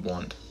person would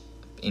want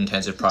in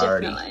terms of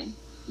priority. Definitely.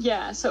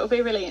 Yeah, so it'll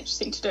be really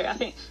interesting to do. I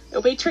think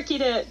it'll be tricky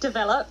to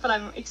develop, but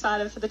I'm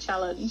excited for the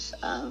challenge.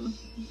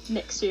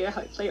 Next year,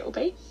 hopefully it will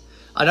be.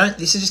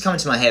 This is just coming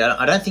to my head.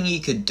 I don't think you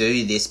could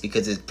do this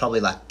because it's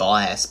probably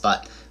bias,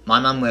 but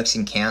my mum works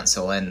in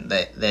council and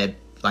they're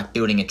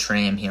building a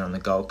tram here on the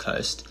Gold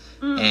Coast.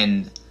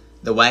 And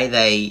the way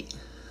they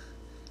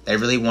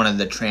really wanted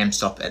the tram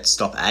stop at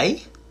stop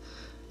A,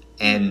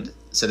 and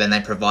so then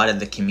they provided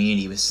the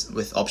community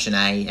with option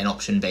A and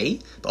option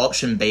B, but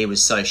option B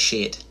was so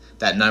shit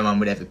that no one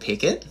would ever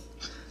pick it.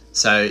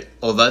 So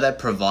although they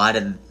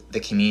provided the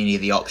community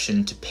the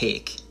option to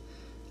pick,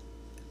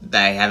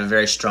 they have a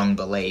very strong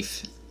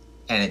belief,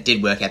 and it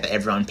did work out that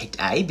everyone picked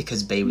A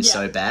because B was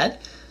so bad.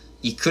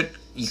 You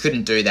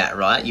couldn't do that,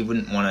 right? You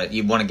wouldn't want to.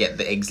 You want to get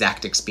the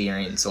exact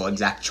experience or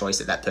exact choice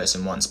that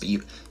person wants, but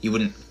you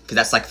wouldn't, because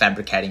that's like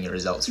fabricating your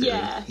results. Really.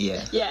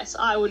 Yeah. Yes,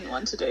 I wouldn't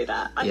want to do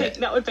that. I think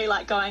that would be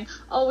like going,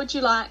 oh, would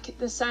you like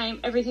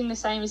everything the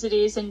same as it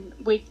is, and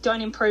we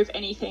don't improve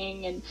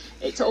anything, and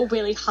it's all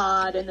really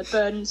hard, and the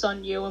burden's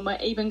on you, and we're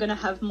even going to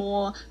have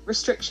more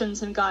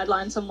restrictions and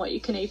guidelines on what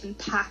you can even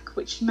pack,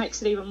 which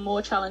makes it even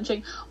more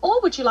challenging. Or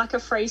would you like a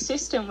free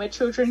system where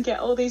children get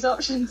all these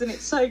options and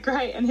it's so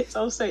great and it's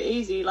also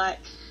easy?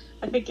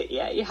 I think,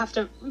 you have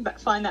to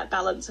find that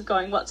balance of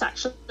going, what's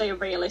actually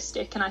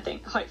realistic, and I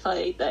think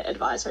hopefully the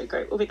advisory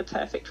group will be the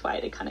perfect way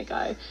to kind of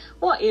go,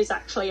 what is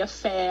actually a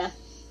fair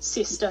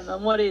system,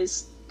 and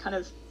what's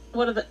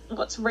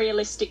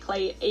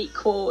realistically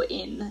equal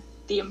in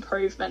the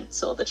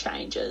improvements or the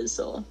changes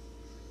or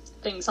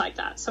things like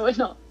that. So we're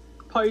not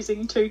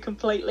proposing two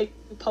completely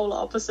polar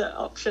opposite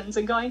options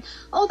and going,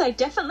 oh, they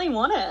definitely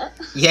want it.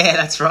 Yeah,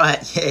 that's right.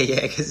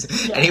 Yeah,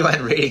 because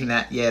anyone reading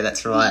that, yeah,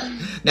 that's right.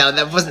 No,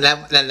 that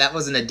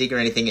wasn't a dig or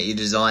anything at your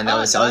design. That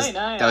was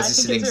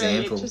just an example.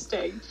 Really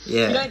interesting.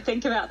 Yeah, you don't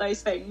think about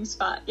those things,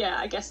 but yeah,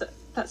 I guess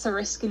that's a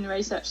risk in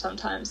research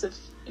sometimes of,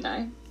 you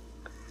know,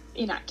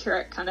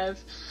 inaccurate kind of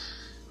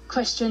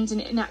questions and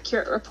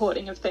inaccurate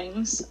reporting of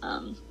things.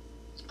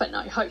 But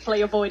no,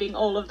 hopefully avoiding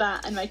all of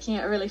that and making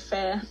it really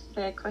fair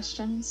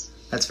questions.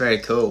 That's very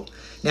cool.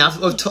 Now,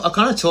 I've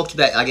kind of talked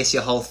about, I guess,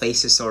 your whole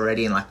thesis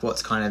already and like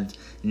what's kind of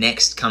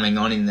next coming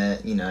on in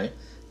the, you know,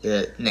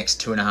 the next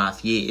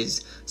 2.5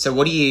 years. So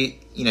what do you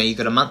know, you've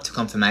got a month to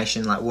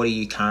confirmation. Like, what are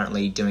you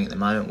currently doing at the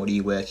moment? What are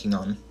you working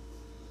on?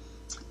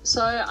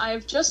 So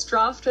I've just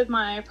drafted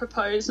my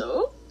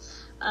proposal,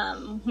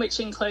 which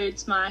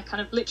includes my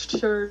kind of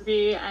literature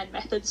review and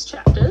methods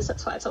chapters.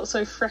 That's why it's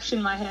also fresh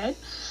in my head.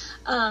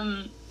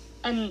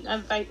 And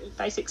a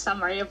basic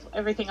summary of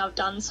everything I've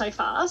done so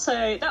far.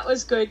 So that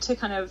was good to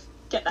kind of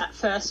get that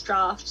first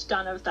draft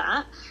done of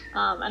that.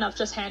 And I've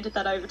just handed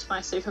that over to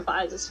my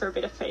supervisors for a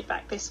bit of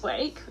feedback this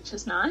week, which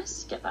is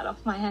nice. Get that off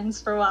my hands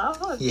for a while.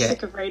 I'm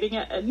sick of reading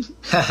it and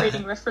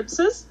reading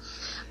references.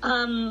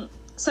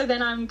 So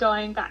then I'm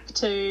going back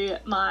to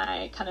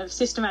my kind of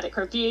systematic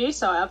review.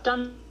 So I've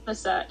done the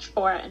search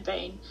for it and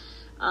been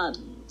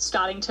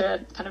starting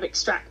to kind of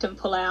extract and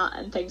pull out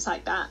and things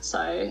like that.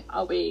 So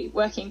I'll be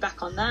working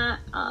back on that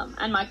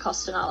and my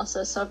cost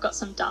analysis. So I've got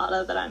some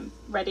data that I'm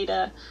ready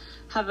to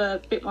have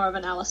a bit more of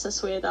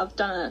analysis with. I've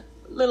done a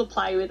little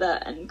play with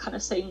it and kind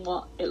of seeing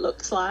what it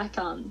looks like.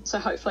 So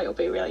hopefully it'll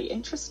be really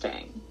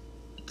interesting.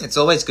 It's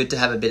always good to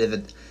have a bit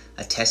of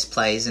a test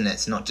play, isn't it?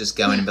 It's not just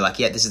going and be like,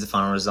 yeah, this is the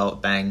final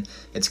result, bang.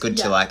 It's good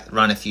to like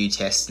run a few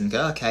tests and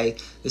go, okay,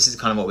 this is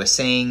kind of what we're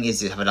seeing.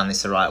 Have I done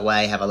this the right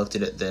way? Have I looked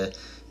at it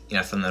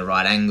from the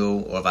right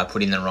angle, or have I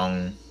put in the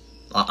wrong?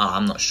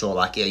 I'm not sure.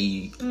 Like, are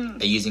you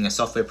using a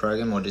software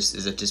program, or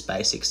is it just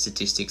basic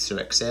statistics through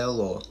Excel,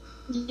 or?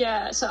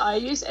 Yeah, so I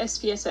use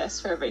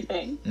SPSS for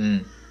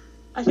everything.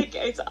 I think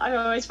I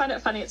always find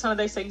it funny. It's one of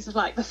those things of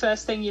like the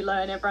first thing you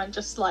learn, everyone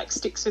just like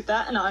sticks with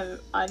that, and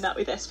I'm that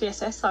with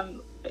SPSS. I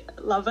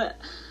love it.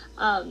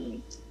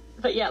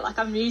 But yeah, like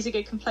I'm using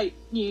a complete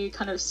new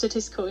kind of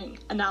statistical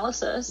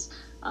analysis,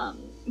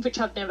 which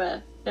I've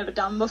never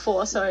done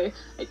before. So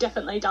it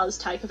definitely does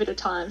take a bit of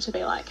time to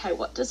be like, hey,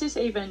 what does this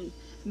even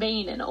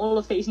mean? And all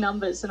of these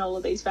numbers and all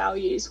of these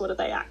values, what do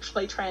they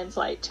actually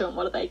translate to, and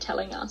what are they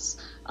telling us?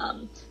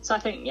 So I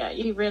think,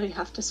 you really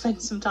have to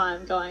spend some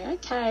time going,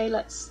 okay,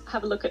 let's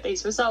have a look at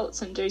these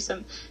results and do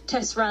some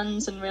test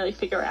runs and really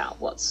figure out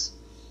what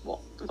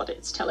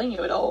it's telling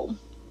you at all.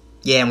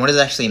 Yeah, and what does it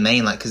actually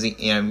mean? Like, because,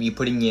 you know, you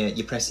put in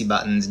you press your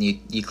buttons and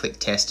you click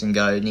test and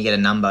go, and you get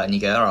a number and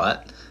you go, all right,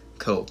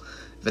 cool.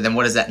 But then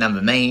what does that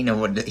number mean? Or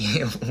what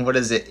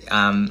does it,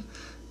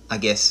 I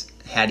guess,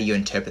 how do you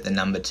interpret the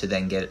number to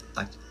then get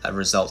like a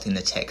result in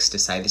the text to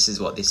say this is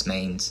what this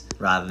means,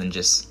 rather than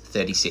just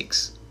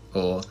 36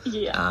 or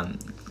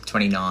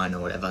 29 or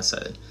whatever? So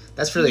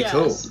that's really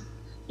cool.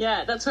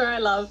 Yeah, that's where I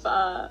love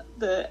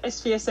the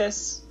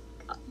SPSS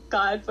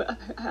guide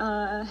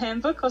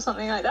handbook or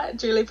something like that.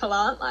 Julie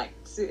Pallant, like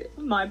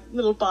my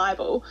little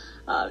Bible,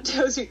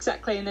 tells you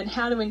exactly, and then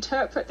how to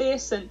interpret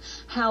this and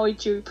how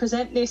would you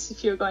present this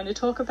if you were going to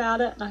talk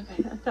about it. And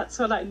okay, that's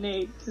what I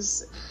need,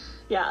 because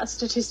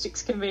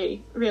statistics can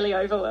be really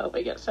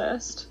overwhelming at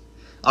first.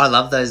 I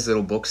love those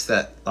little books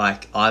that,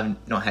 like, I've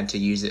not had to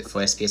use it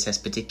for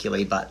SPSS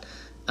particularly, but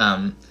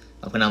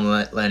like when I'm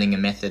learning a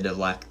method of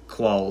like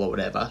qual or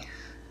whatever,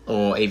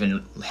 or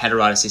even how to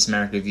write a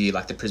systematic review,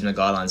 like the Prisma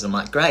guidelines, I'm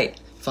like, great,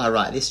 if I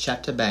write this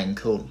chapter, bang,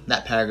 cool,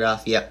 that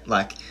paragraph, yep,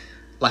 like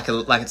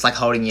it's like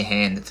holding your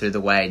hand through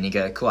the way, and you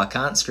go, cool, I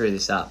can't screw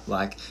this up.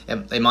 Like,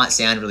 it might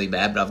sound really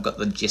bad, but I've got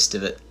the gist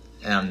of it,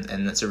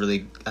 and that's a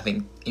really, I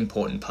think,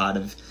 important part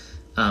of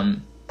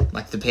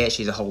like the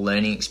PhD is a whole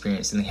learning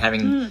experience, and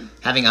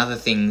having other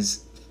things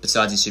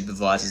besides your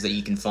supervisors that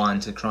you can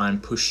find to try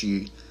and push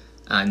you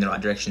in the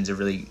right direction is a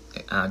really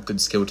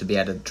good skill to be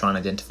able to try and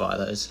identify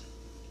those.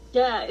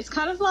 Yeah, it's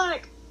kind of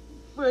like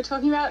we were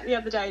talking about the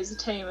other day as a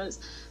team. Is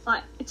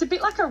like, it's a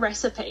bit like a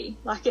recipe.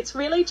 Like, it's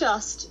really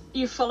just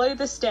you follow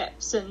the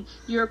steps and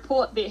you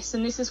report this,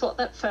 and this is what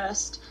that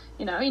first,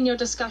 you know, in your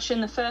discussion,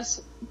 the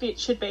first bit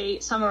should be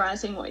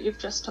summarising what you've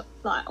just,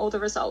 like, all the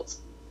results.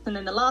 And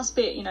then the last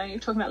bit, you know, you're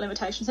talking about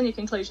limitations and your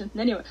conclusions, and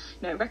then you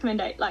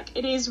recommendate. Like,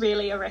 it is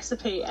really a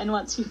recipe, and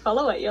once you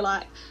follow it, you're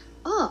like,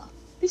 oh,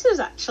 this is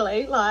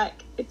actually, like,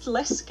 it's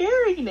less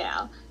scary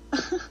now.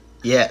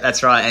 Yeah,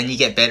 that's right, and you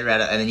get better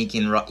at it, and then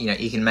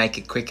you can make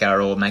it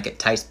quicker or make it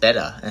taste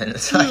better, and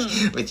it's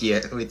like with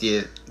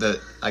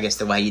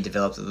the way you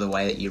develop it, the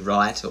way that you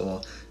write,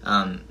 or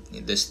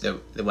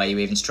the way you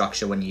even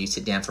structure when you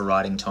sit down for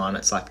writing time.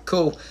 It's like,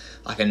 cool,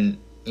 I can,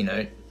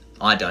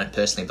 I don't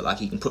personally, but like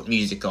you can put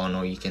music on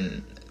or you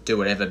can do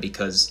whatever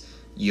because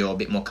you're a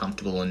bit more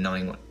comfortable in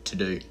knowing what to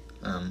do.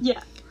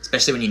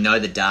 Especially when you know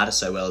the data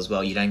so well as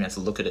well, you don't even have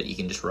to look at it, you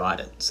can just write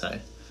it. So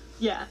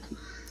yeah.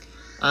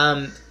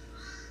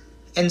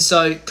 And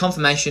so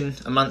confirmation,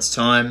 a month's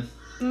time,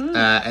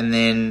 and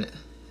then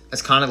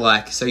it's kind of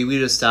like, so you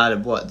would have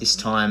started, what, this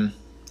time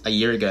a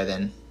year ago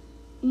then?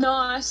 No,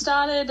 I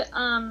started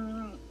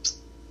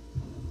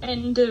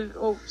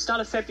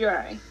start of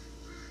February.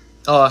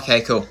 Oh,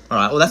 okay, cool. All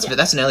right. Well,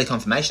 that's an early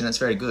confirmation. That's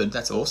very good.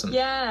 That's awesome.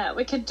 Yeah,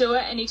 we could do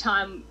it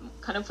anytime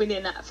kind of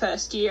within that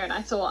first year, and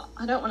I thought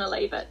I don't want to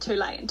leave it too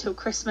late until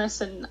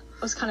Christmas, and I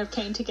was kind of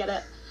keen to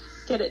get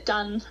it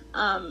done,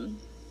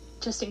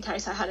 just in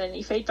case I had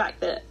any feedback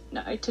that,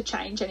 to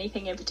change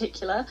anything in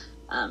particular.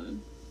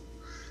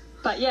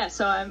 But yeah,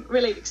 so I'm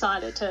really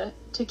excited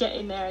to get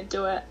in there and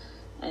do it,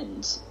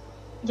 and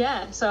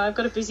yeah, so I've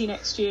got a busy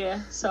next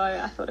year, so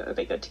I thought it would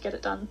be good to get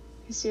it done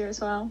this year as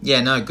well.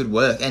 Yeah, no, good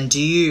work. And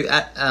do you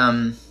at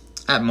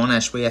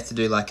Monash we have to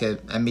do like a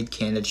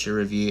mid-candidature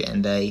review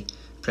and a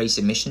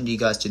pre-submission? Do you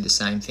guys do the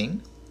same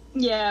thing?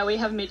 Yeah, we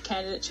have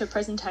mid-candidature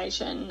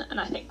presentation, and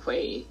I think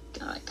we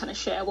kind of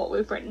share what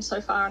we've written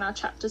so far in our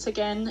chapters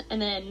again,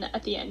 and then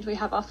at the end we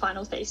have our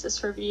final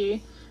thesis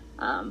review.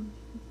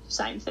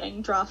 Same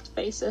thing, draft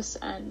thesis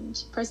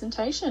and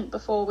presentation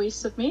before we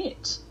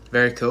submit.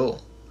 Very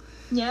cool.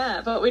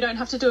 Yeah, but we don't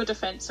have to do a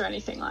defence or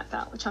anything like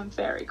that, which I'm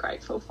very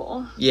grateful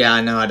for. Yeah, I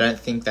know. I don't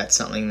think that's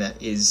something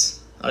that is...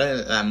 I don't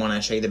know that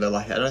Monash either, but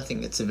I don't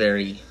think it's a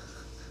very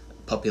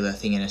popular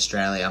thing in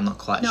Australia. I'm not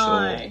quite sure.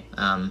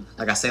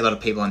 I see a lot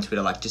of people on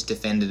Twitter just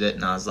defended it,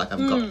 and I was like,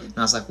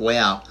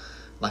 wow,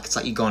 it's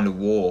like you're going to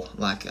war.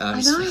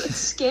 I know, it's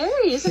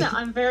scary, isn't it?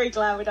 I'm very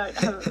glad we don't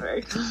have it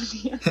very common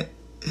here.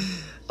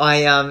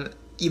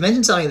 You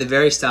mentioned something at the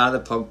very start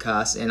of the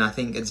podcast, and I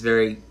think it's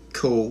very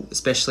cool,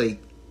 especially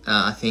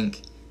I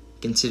think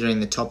considering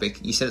the topic.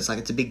 You said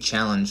it's a big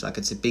challenge,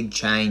 it's a big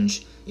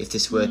change if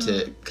this were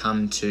to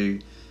come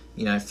to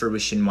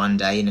fruition one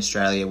day in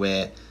Australia,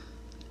 where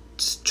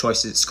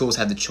schools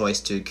have the choice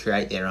to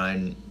create their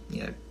own,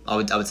 I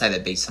would say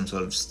there'd be some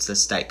sort of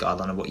state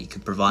guideline of what you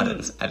could provide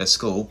at a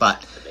school,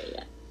 but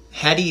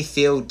how do you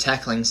feel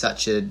tackling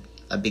such a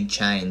big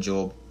change,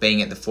 or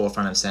being at the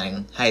forefront of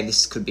saying, hey,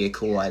 this could be a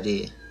cool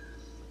idea?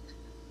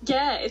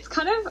 Yeah, it's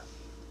kind of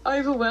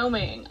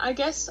overwhelming. I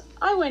guess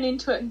I went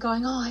into it and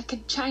going, I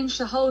could change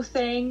the whole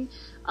thing,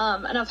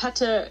 and I've had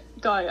to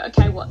go,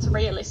 okay, what's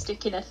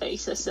realistic in a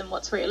thesis and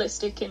what's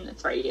realistic in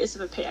 3 years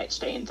of a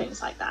PhD and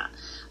things like that.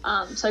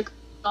 So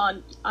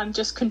I'm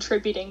just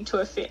contributing to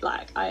a fit.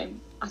 I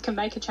can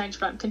make a change,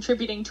 but I'm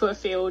contributing to a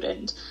field,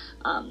 and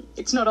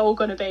it's not all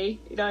going to be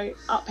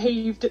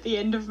upheaved at the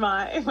end of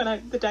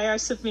the day I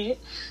submit.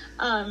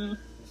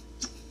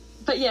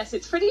 But yes,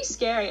 it's pretty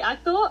scary.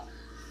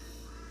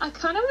 I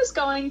kind of was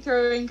going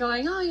through and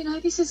going,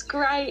 this is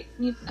great.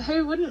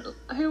 Who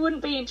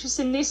wouldn't be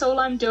interested in this? All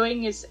I'm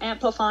doing is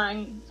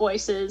amplifying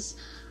voices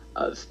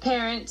of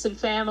parents and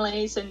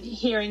families and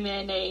hearing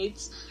their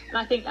needs. And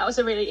I think that was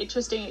a really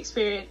interesting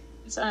experience.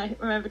 I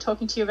remember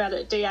talking to you about it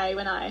at DA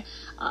when I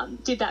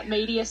did that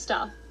media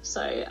stuff.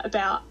 So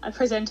I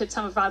presented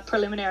some of our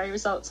preliminary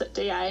results at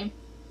DA,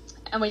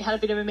 and we had a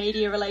bit of a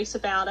media release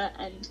about it.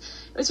 And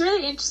it was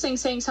really interesting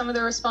seeing some of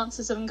the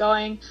responses of them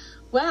going,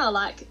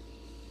 wow,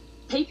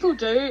 people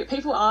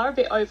are a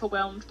bit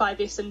overwhelmed by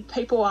this, and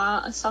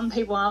some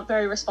people aren't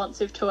very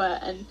responsive to it,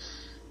 and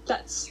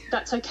that's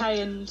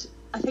okay. And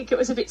I think it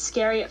was a bit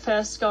scary at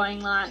first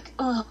going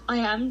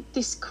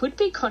this could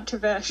be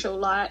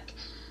controversial,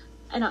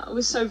 and I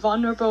was so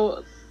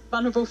vulnerable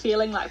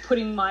feeling,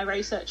 putting my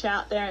research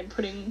out there and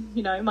putting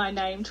my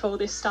name to all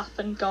this stuff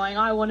and going,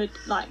 I want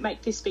to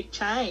make this big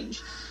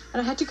change.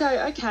 And I had to go,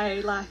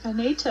 okay, I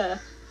need to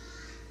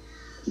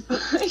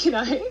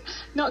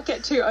not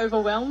get too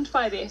overwhelmed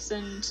by this,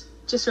 and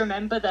just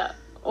remember that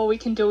all we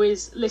can do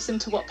is listen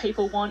to what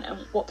people want and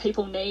what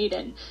people need,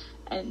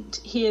 and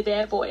hear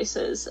their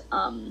voices.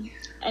 And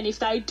if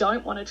they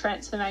don't want a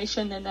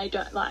transformation, then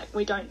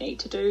we don't need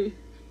to do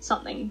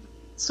something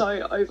so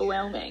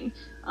overwhelming.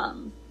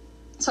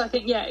 So I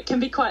think, it can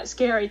be quite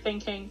scary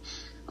thinking,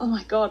 oh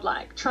my God,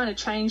 trying to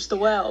change the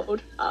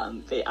world.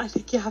 But I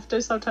think you have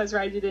to sometimes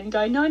rein it in and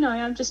go, no,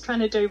 I'm just trying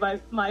to do my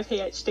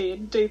PhD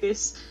and do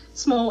this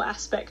small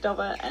aspect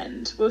of it,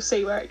 and we'll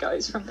see where it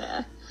goes from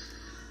there.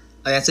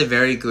 That's a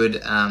very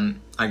good, I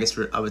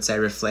would say,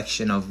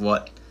 reflection of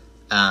what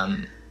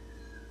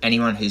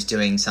anyone who's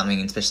doing something,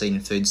 especially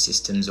in food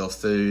systems or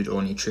food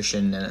or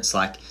nutrition, and it's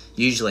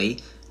usually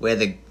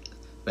we're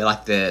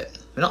not the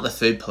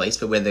food police,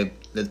 but we're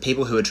the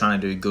people who are trying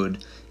to do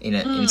good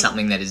in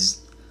something that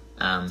is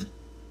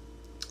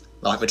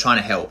we're trying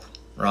to help,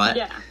 right?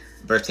 Yeah.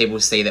 But if people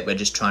see that we're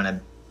just trying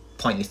to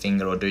point the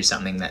finger or do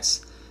something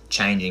that's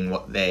changing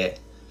what their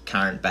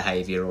current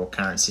behaviour or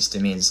current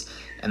system is,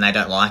 and they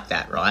don't like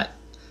that, right?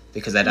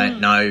 Because they don't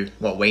know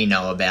what we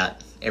know about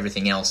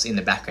everything else in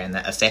the background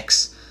that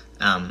affects,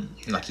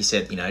 like you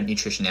said,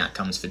 nutrition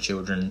outcomes for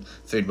children,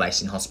 food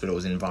waste in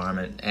hospitals,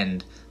 environment.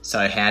 And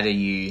so how do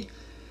you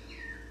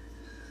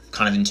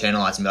kind of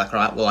internalise and be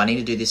right, well, I need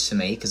to do this for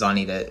me because in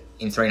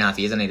 3.5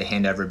 years, I need to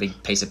hand over a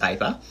big piece of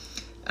paper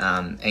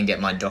and get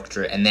my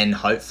doctorate, and then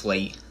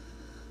hopefully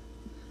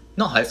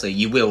not hopefully,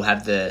 you will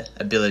have the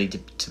ability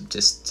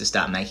to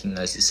start making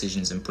those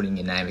decisions and putting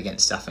your name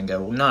against stuff and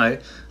go, well, no,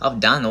 I've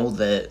done all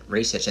the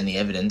research and the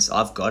evidence,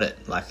 I've got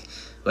it. Like,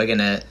 we're going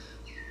to,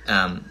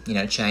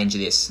 change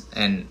this.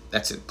 And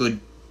that's a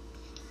good,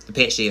 the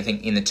PhD, I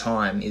think, in the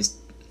time is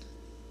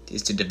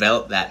to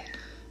develop that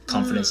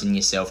confidence in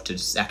yourself to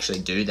just actually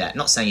do that.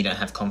 Not saying you don't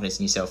have confidence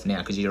in yourself now,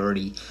 because you're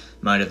already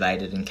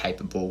motivated and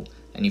capable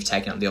and you've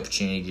taken up the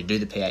opportunity to do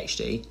the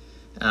PhD.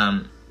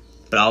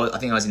 But I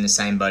think I was in the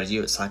same boat as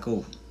you. It's like,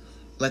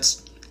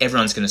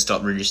 everyone's going to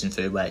stop reducing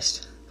food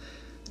waste.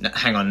 No,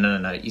 hang on,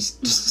 no. You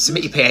just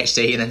submit your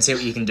PhD and then see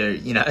what you can do,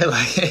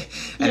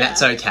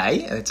 that's okay.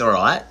 It's all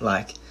right.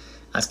 Like,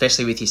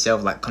 especially with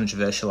yourself, like,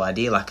 controversial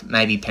idea. Like,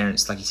 maybe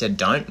parents, like you said,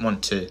 don't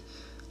want to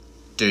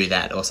do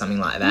that or something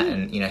like that.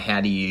 And, how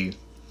do you...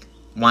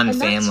 One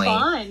family...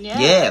 That's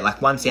fine,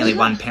 like one family,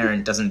 one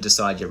parent doesn't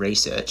decide your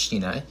research,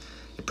 It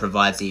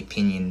provides the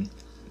opinion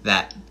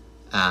that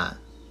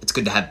it's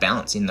good to have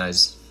balance in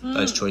those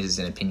choices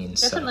and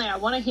opinions. Definitely, I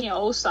want to hear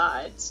all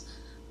sides.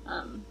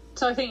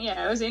 So I think,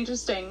 it was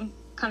interesting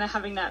kind of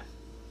having that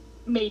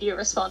media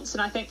response.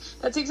 And I think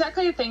that's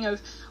exactly the thing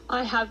of,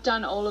 I have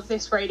done all of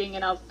this reading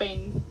and I've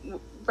been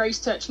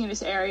researching in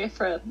this area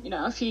for,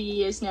 a few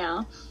years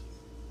now,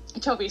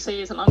 which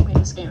obviously isn't long in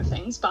the scheme of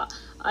things, but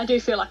I do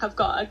feel like I've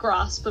got a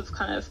grasp of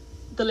kind of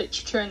the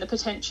literature and the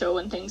potential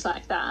and things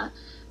like that.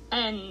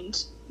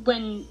 And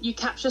when you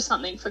capture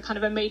something for kind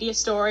of a media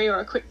story or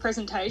a quick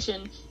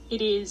presentation,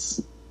 it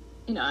is,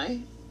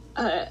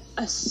 a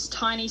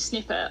tiny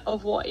snippet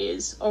of what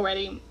is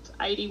already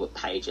 80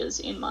 pages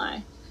in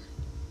my,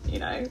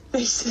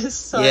 thesis.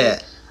 So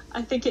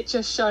I think it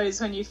just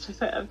shows when you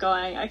flip it of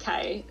going,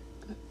 okay,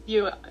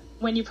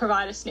 when you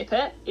provide a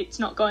snippet, it's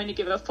not going to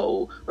give a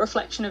full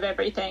reflection of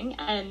everything,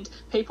 and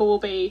people will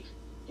be,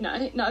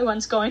 no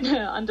one's going to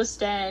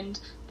understand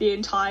the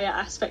entire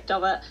aspect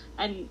of it,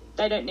 and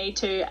they don't need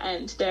to,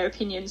 and their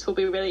opinions will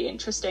be really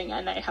interesting,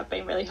 and they have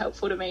been really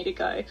helpful to me to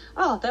go,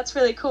 oh, that's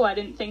really cool, I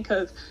didn't think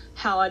of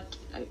how I'd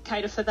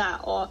cater for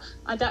that, or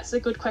that's a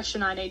good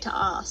question I need to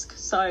ask.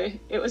 So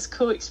it was a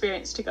cool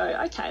experience to go,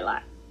 okay,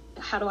 like,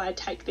 how do I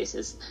take this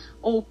as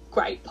all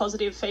great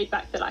positive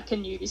feedback that I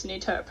can use and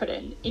interpret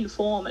and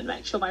inform and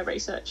make sure my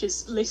research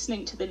is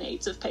listening to the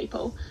needs of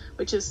people,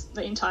 which is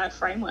the entire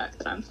framework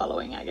that I'm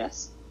following, I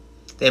guess.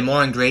 There are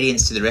more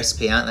ingredients to the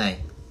recipe, aren't they?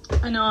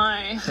 I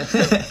know.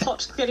 The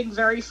pot's getting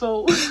very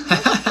full.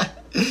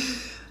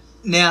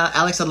 Now,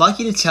 Alex, I'd like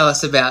you to tell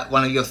us about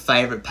one of your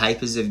favourite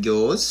papers of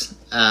yours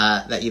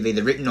that you've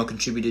either written or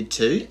contributed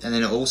to, and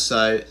then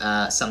also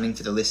something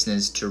for the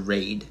listeners to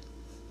read.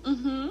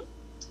 Mm-hmm.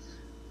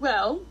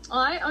 Well,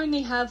 I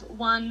only have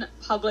one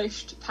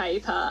published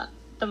paper at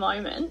the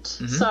moment,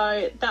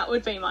 so that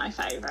would be my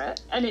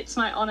favourite, and it's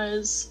my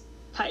honours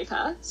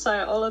paper,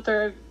 so all of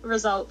the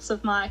results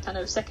of my kind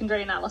of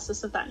secondary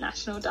analysis of that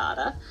national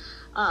data,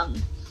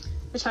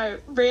 which I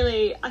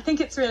think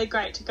it's really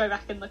great to go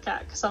back and look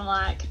at, because I'm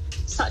like,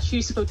 such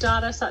useful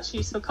data, such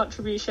useful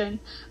contribution,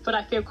 but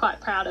I feel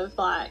quite proud of,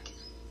 like,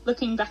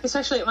 looking back,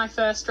 especially at my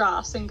first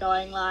drafts and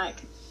going, like,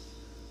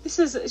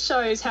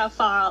 shows how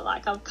far,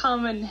 like, I've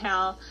come and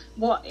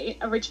what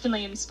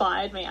originally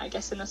inspired me, I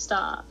guess, in the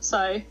start.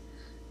 So,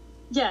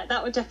 yeah,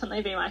 that would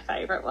definitely be my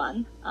favourite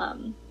one.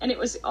 And it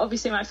was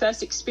obviously my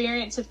first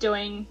experience of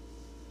doing,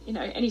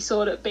 any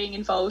sort of being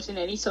involved in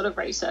any sort of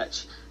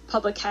research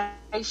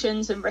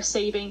publications and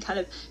receiving kind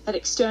of that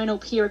external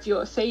peer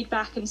reviewer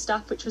feedback and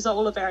stuff, which was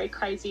all a very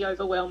crazy,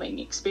 overwhelming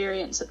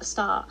experience at the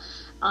start.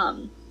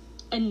 And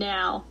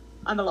now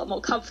I'm a lot more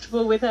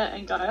comfortable with it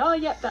and go, oh,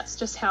 yep, that's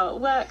just how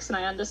it works, and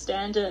I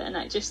understand it, and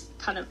I just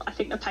kind of, I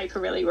think the paper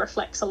really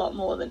reflects a lot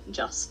more than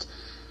just,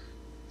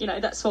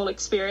 that small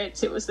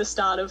experience. It was the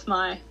start of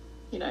my,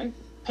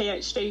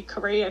 PhD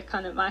career,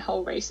 kind of my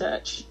whole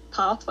research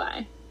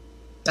pathway.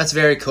 That's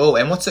very cool.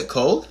 And what's it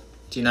called?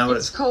 Do you know what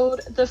it's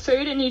called? The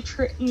Food and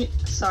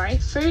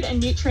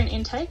Nutrient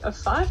Intake of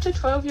 5 to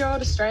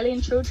 12-year-old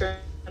Australian Children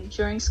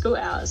during school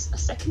hours, a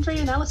secondary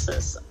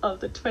analysis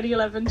of the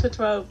 2011 to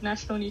 12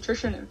 National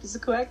Nutrition and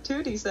Physical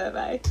Activity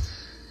Survey.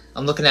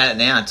 I'm looking at it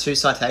now. 2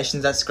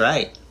 citations. That's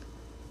great.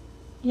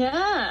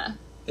 Yeah.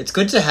 It's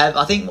good to have.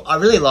 I think I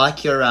really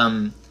like your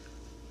and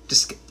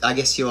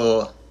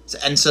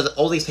so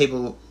all these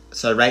people.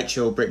 So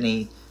Rachel,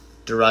 Brittany,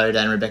 Dorota,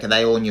 and Rebecca.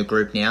 They all in your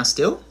group now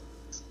still?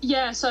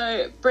 Yeah.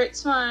 So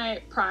Britt's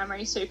my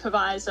primary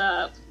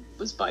supervisor.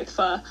 Was both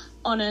for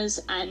honours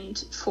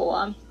and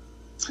for.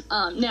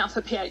 Now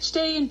for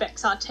PhD, and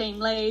Beck's our team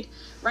lead.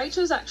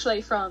 Rachel's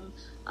actually from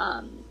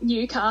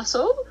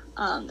Newcastle,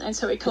 and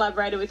so we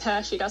collaborated with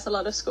her. She does a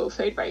lot of school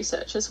food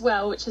research as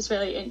well, which is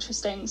really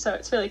interesting, so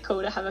it's really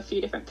cool to have a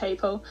few different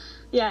people.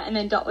 Yeah, and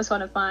then Dot was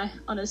one of my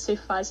honours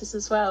supervisors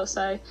as well,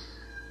 so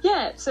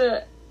yeah, it's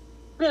a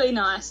really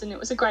nice, and it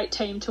was a great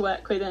team to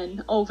work with,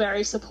 and all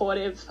very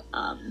supportive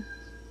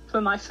for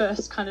my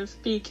first kind of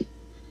big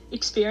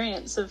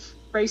experience of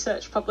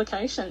research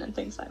publication and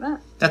things like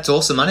that. That's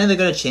awesome. I never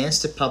got a chance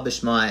to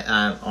publish my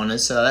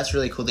honours, so that's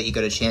really cool that you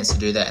got a chance to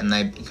do that, and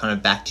they kind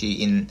of backed you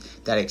in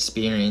that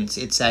experience.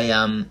 It's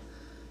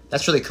a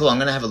That's really cool. I'm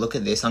going to have a look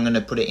at this. I'm going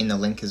to put it in the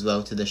link as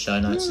well to the show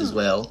notes as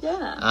well.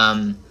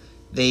 Yeah.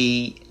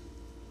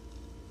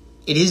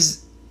 It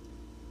is,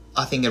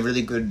 I think, a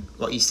really good,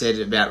 what you said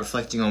about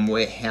reflecting on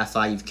how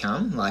far you've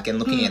come, like, and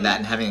looking at that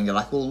and having a go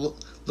like, well,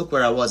 look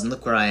where I was and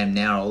look where I am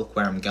now, or look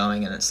where I'm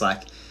going. And it's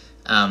like,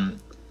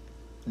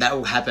 that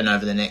will happen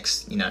over the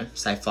next,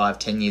 say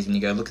 5-10 years when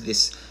you go, look at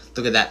this,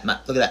 look at that.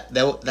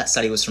 That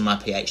study was from my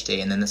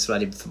PhD, and then that's what I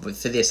did for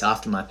this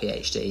after my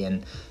PhD,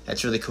 and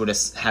it's really cool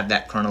to have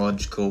that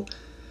chronological.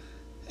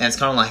 And it's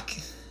kind of like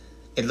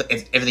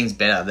everything's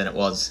better than it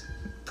was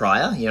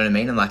prior. You know what I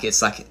mean? And like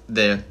it's like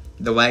the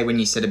way when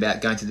you said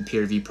about going through the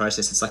peer review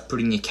process, it's like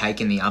putting your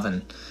cake in the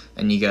oven,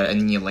 and you go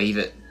and you leave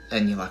it,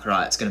 and you're like,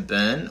 right, it's going to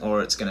burn,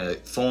 or it's going to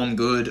form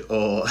good,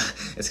 or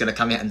it's going to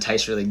come out and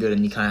taste really good,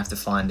 and you kind of have to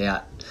find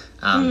out.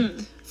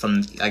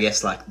 From, I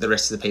guess, like the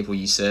rest of the people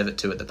you serve it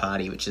to at the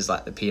party, which is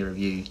like the peer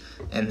review.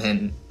 And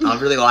then I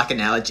really like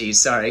analogies,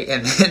 sorry.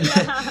 And then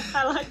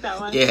I like that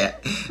one. Yeah.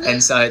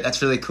 And so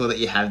that's really cool that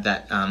you have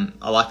that.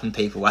 I like when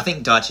people, I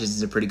think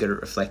dietitians are pretty good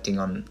at reflecting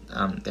on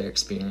their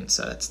experience.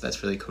 So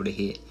that's really cool to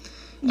hear.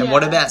 And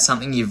what about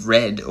something you've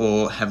read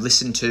or have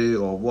listened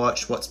to or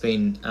watched? What's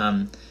been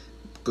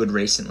good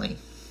recently?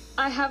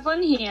 I have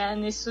one here,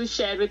 and this was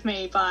shared with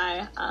me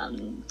by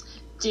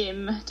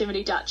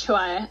Dimity Dutch, who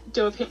I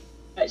do a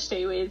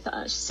PhD with.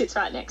 She sits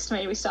right next to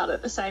me. We started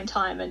at the same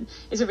time and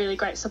is a really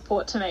great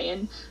support to me.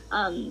 And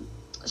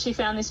she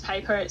found this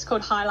paper. It's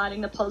called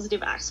Highlighting the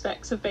Positive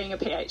Aspects of Being a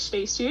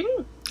PhD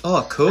Student.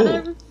 Oh, cool.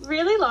 And I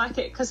really like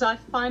it because I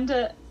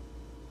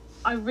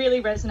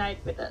really resonate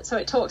with it. So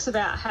it talks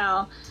about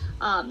how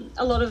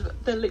a lot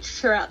of the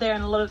literature out there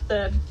and a lot of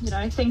the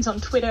things on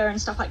Twitter and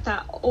stuff like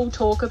that all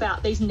talk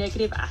about these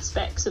negative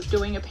aspects of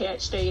doing a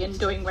PhD and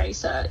doing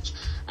research,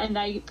 and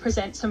they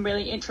present some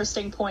really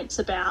interesting points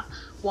about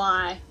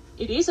why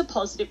it is a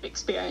positive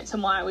experience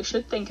and why we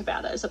should think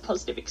about it as a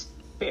positive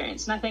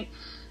experience. And I think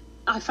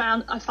I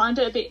find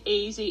it a bit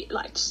easy,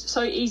 like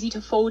so easy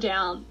to fall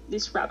down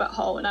this rabbit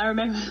hole. And I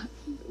remember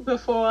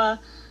before,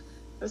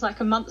 it was like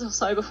a month or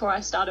so before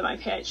I started my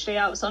PhD,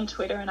 I was on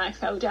Twitter and I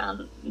fell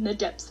down in the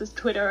depths of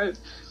Twitter of,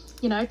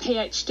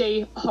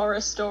 PhD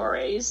horror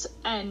stories,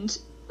 and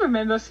I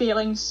remember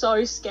feeling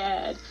so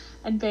scared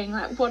and being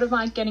like, what am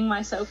I getting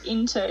myself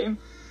into?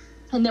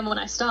 And then when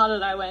I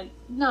started, I went,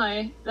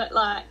 no, that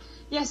like,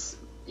 yes,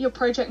 your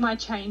project might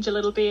change a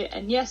little bit,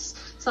 and yes,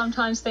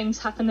 sometimes things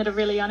happen that are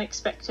really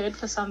unexpected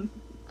for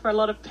a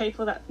lot of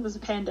people. That was a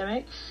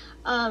pandemic.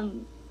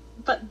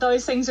 But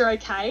those things are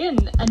okay,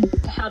 and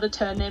how to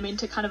turn them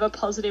into kind of a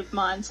positive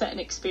mindset and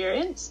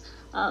experience.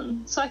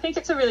 So I think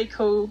it's a really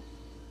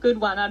good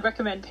one. I'd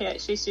recommend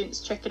PhD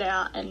students check it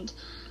out and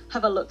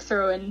have a look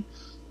through, and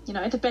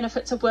the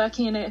benefits of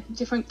working in a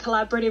different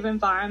collaborative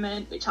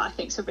environment, which I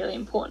think is a really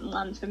important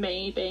one for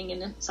me, being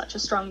in such a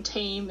strong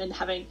team and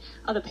having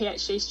other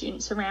PhD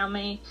students around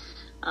me,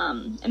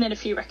 and then a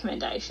few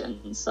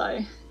recommendations. So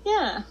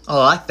yeah.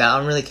 Oh, I like that.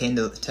 I'm really keen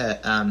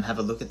to have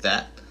a look at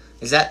that.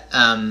 Is that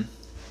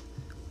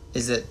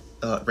is it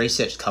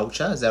research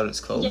culture? Is that what it's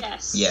called?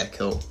 Yes. Yeah,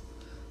 cool.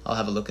 I'll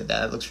have a look at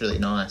that. It looks really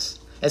nice.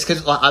 It's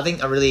because I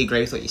think I really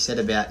agree with what you said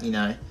about,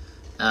 I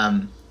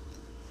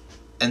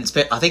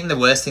think the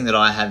worst thing that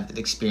I have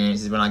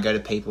experienced is when I go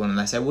to people and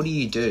they say, what do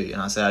you do?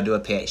 And I say, I do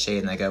a PhD,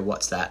 and they go,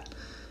 what's that?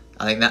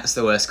 I think that's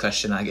the worst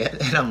question I get.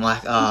 And I'm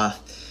like, I'll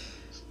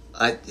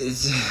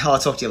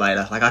talk to you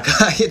later. Like,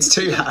 it's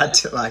too hard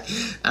to,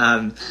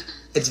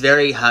 it's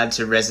very hard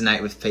to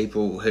resonate with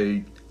people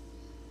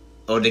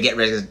or to get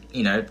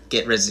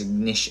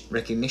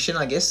recognition,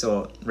 I guess,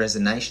 or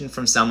resignation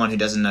from someone who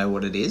doesn't know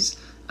what it is.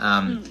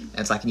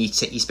 It's like you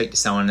speak to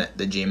someone at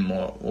the gym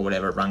or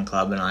whatever, at Run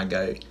Club, and I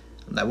go,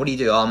 like, what do you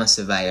do? Oh, I'm a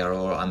surveyor,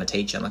 or I'm a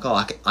teacher. I'm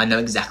like, I know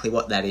exactly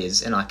what that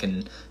is, and I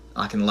can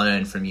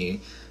learn from you.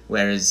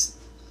 Whereas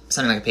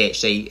something like a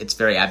PhD, it's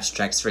very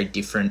abstract, it's very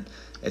different.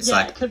 It's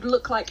it could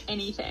look like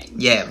anything.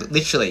 Yeah,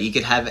 literally, you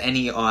could have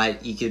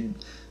you could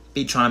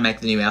be trying to make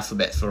the new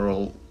alphabet for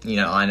all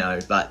I know,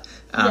 but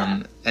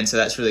and so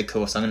that's really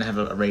cool. So I'm going to have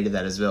a read of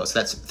that as well.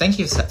 So thank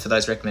you for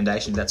those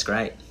recommendations. That's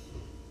great.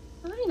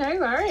 Oh, no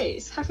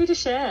worries. Happy to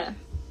share.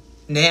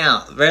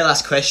 Now, very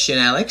last question,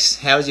 Alex.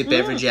 How was your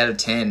beverage out of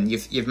 10?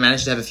 You've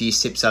managed to have a few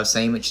sips, I've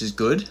seen, which is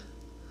good.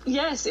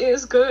 Yes, it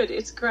was good.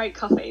 It's great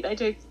coffee. They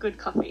do good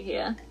coffee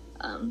here.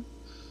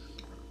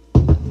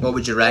 What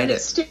would you rate it?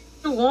 It's still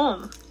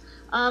warm.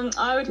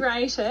 I would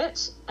rate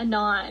it a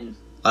 9.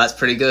 Oh, that's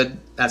pretty good.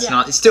 That's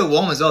nice. It's still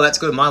warm as well. That's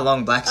good. My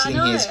long black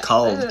sitting here is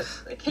cold.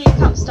 The keep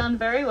cup's done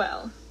very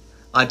well.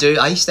 I do.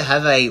 I used to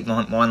have a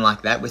wine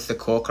like that with the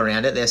cork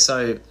around it. They're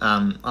so,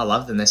 I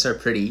love them. They're so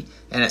pretty.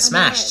 And it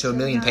smashed to a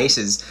million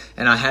pieces.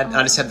 And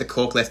I just had the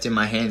cork left in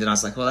my hand, and I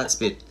was like, well, that's a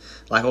bit,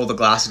 like all the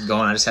glass had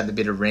gone. I just had the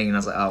bit of ring, and I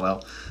was like, oh,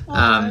 well.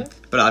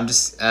 But I'm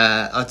just,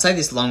 I'd say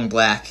this long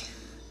black,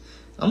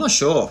 I'm not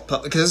sure,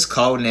 because it's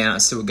cold now,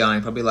 it's still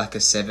going, probably like a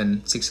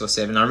 6 or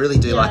 7. I really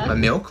do like my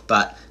milk,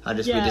 but we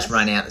just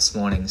ran out this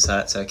morning, so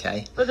that's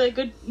okay. Were they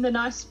good, the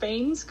nice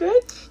beans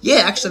good?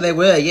 Yeah, actually they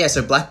were, yeah.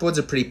 So Blackboard's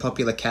a pretty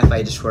popular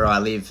cafe just where I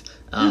live.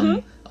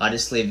 I I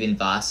just live in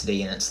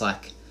Varsity, and it's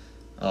like,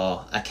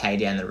 a K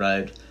down the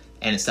road,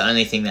 and it's the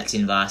only thing that's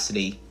in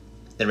Varsity.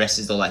 The rest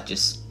is all like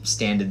just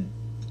standard,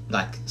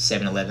 like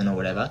 7-Eleven or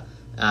whatever.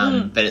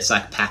 But it's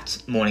like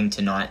packed morning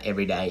to night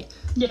every day.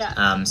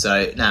 Yeah.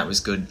 So no, it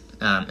was good.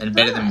 And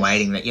better than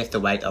waiting. That you have to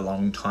wait a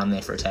long time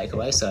there for a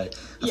takeaway. So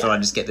I thought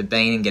I'd just get the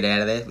bean and get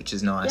out of there, which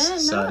is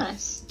nice. Yeah,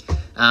 nice.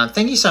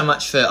 Thank you so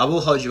much I will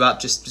hold you up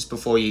just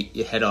before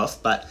you head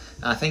off, but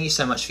thank you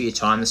so much for your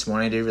time this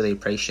morning. I do really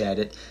appreciate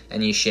it,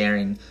 and you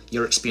sharing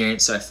your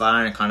experience so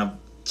far and kind of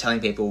telling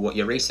people what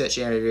your research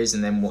area is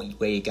and then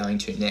where you're going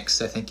to next.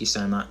 So thank you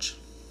so much.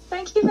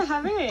 Thank you for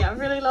having me. I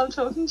really love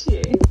talking to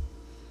you.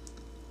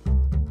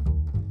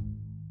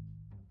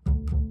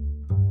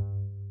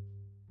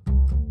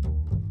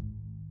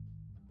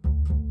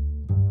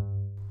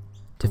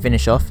 To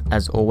finish off,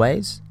 as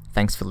always,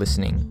 thanks for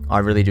listening. I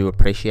really do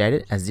appreciate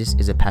it, as this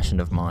is a passion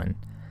of mine.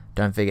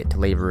 Don't forget to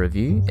leave a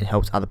review, it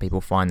helps other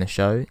people find the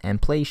show,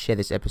 and please share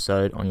this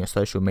episode on your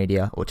social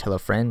media or tell a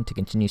friend to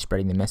continue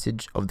spreading the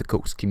message of the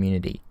Cooks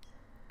community.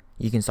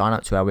 You can sign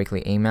up to our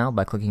weekly email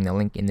by clicking the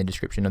link in the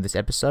description of this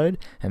episode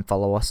and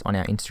follow us on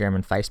our Instagram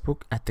and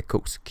Facebook at the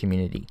Cooks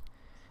community.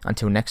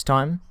 Until next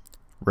time,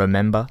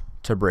 remember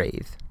to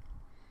breathe.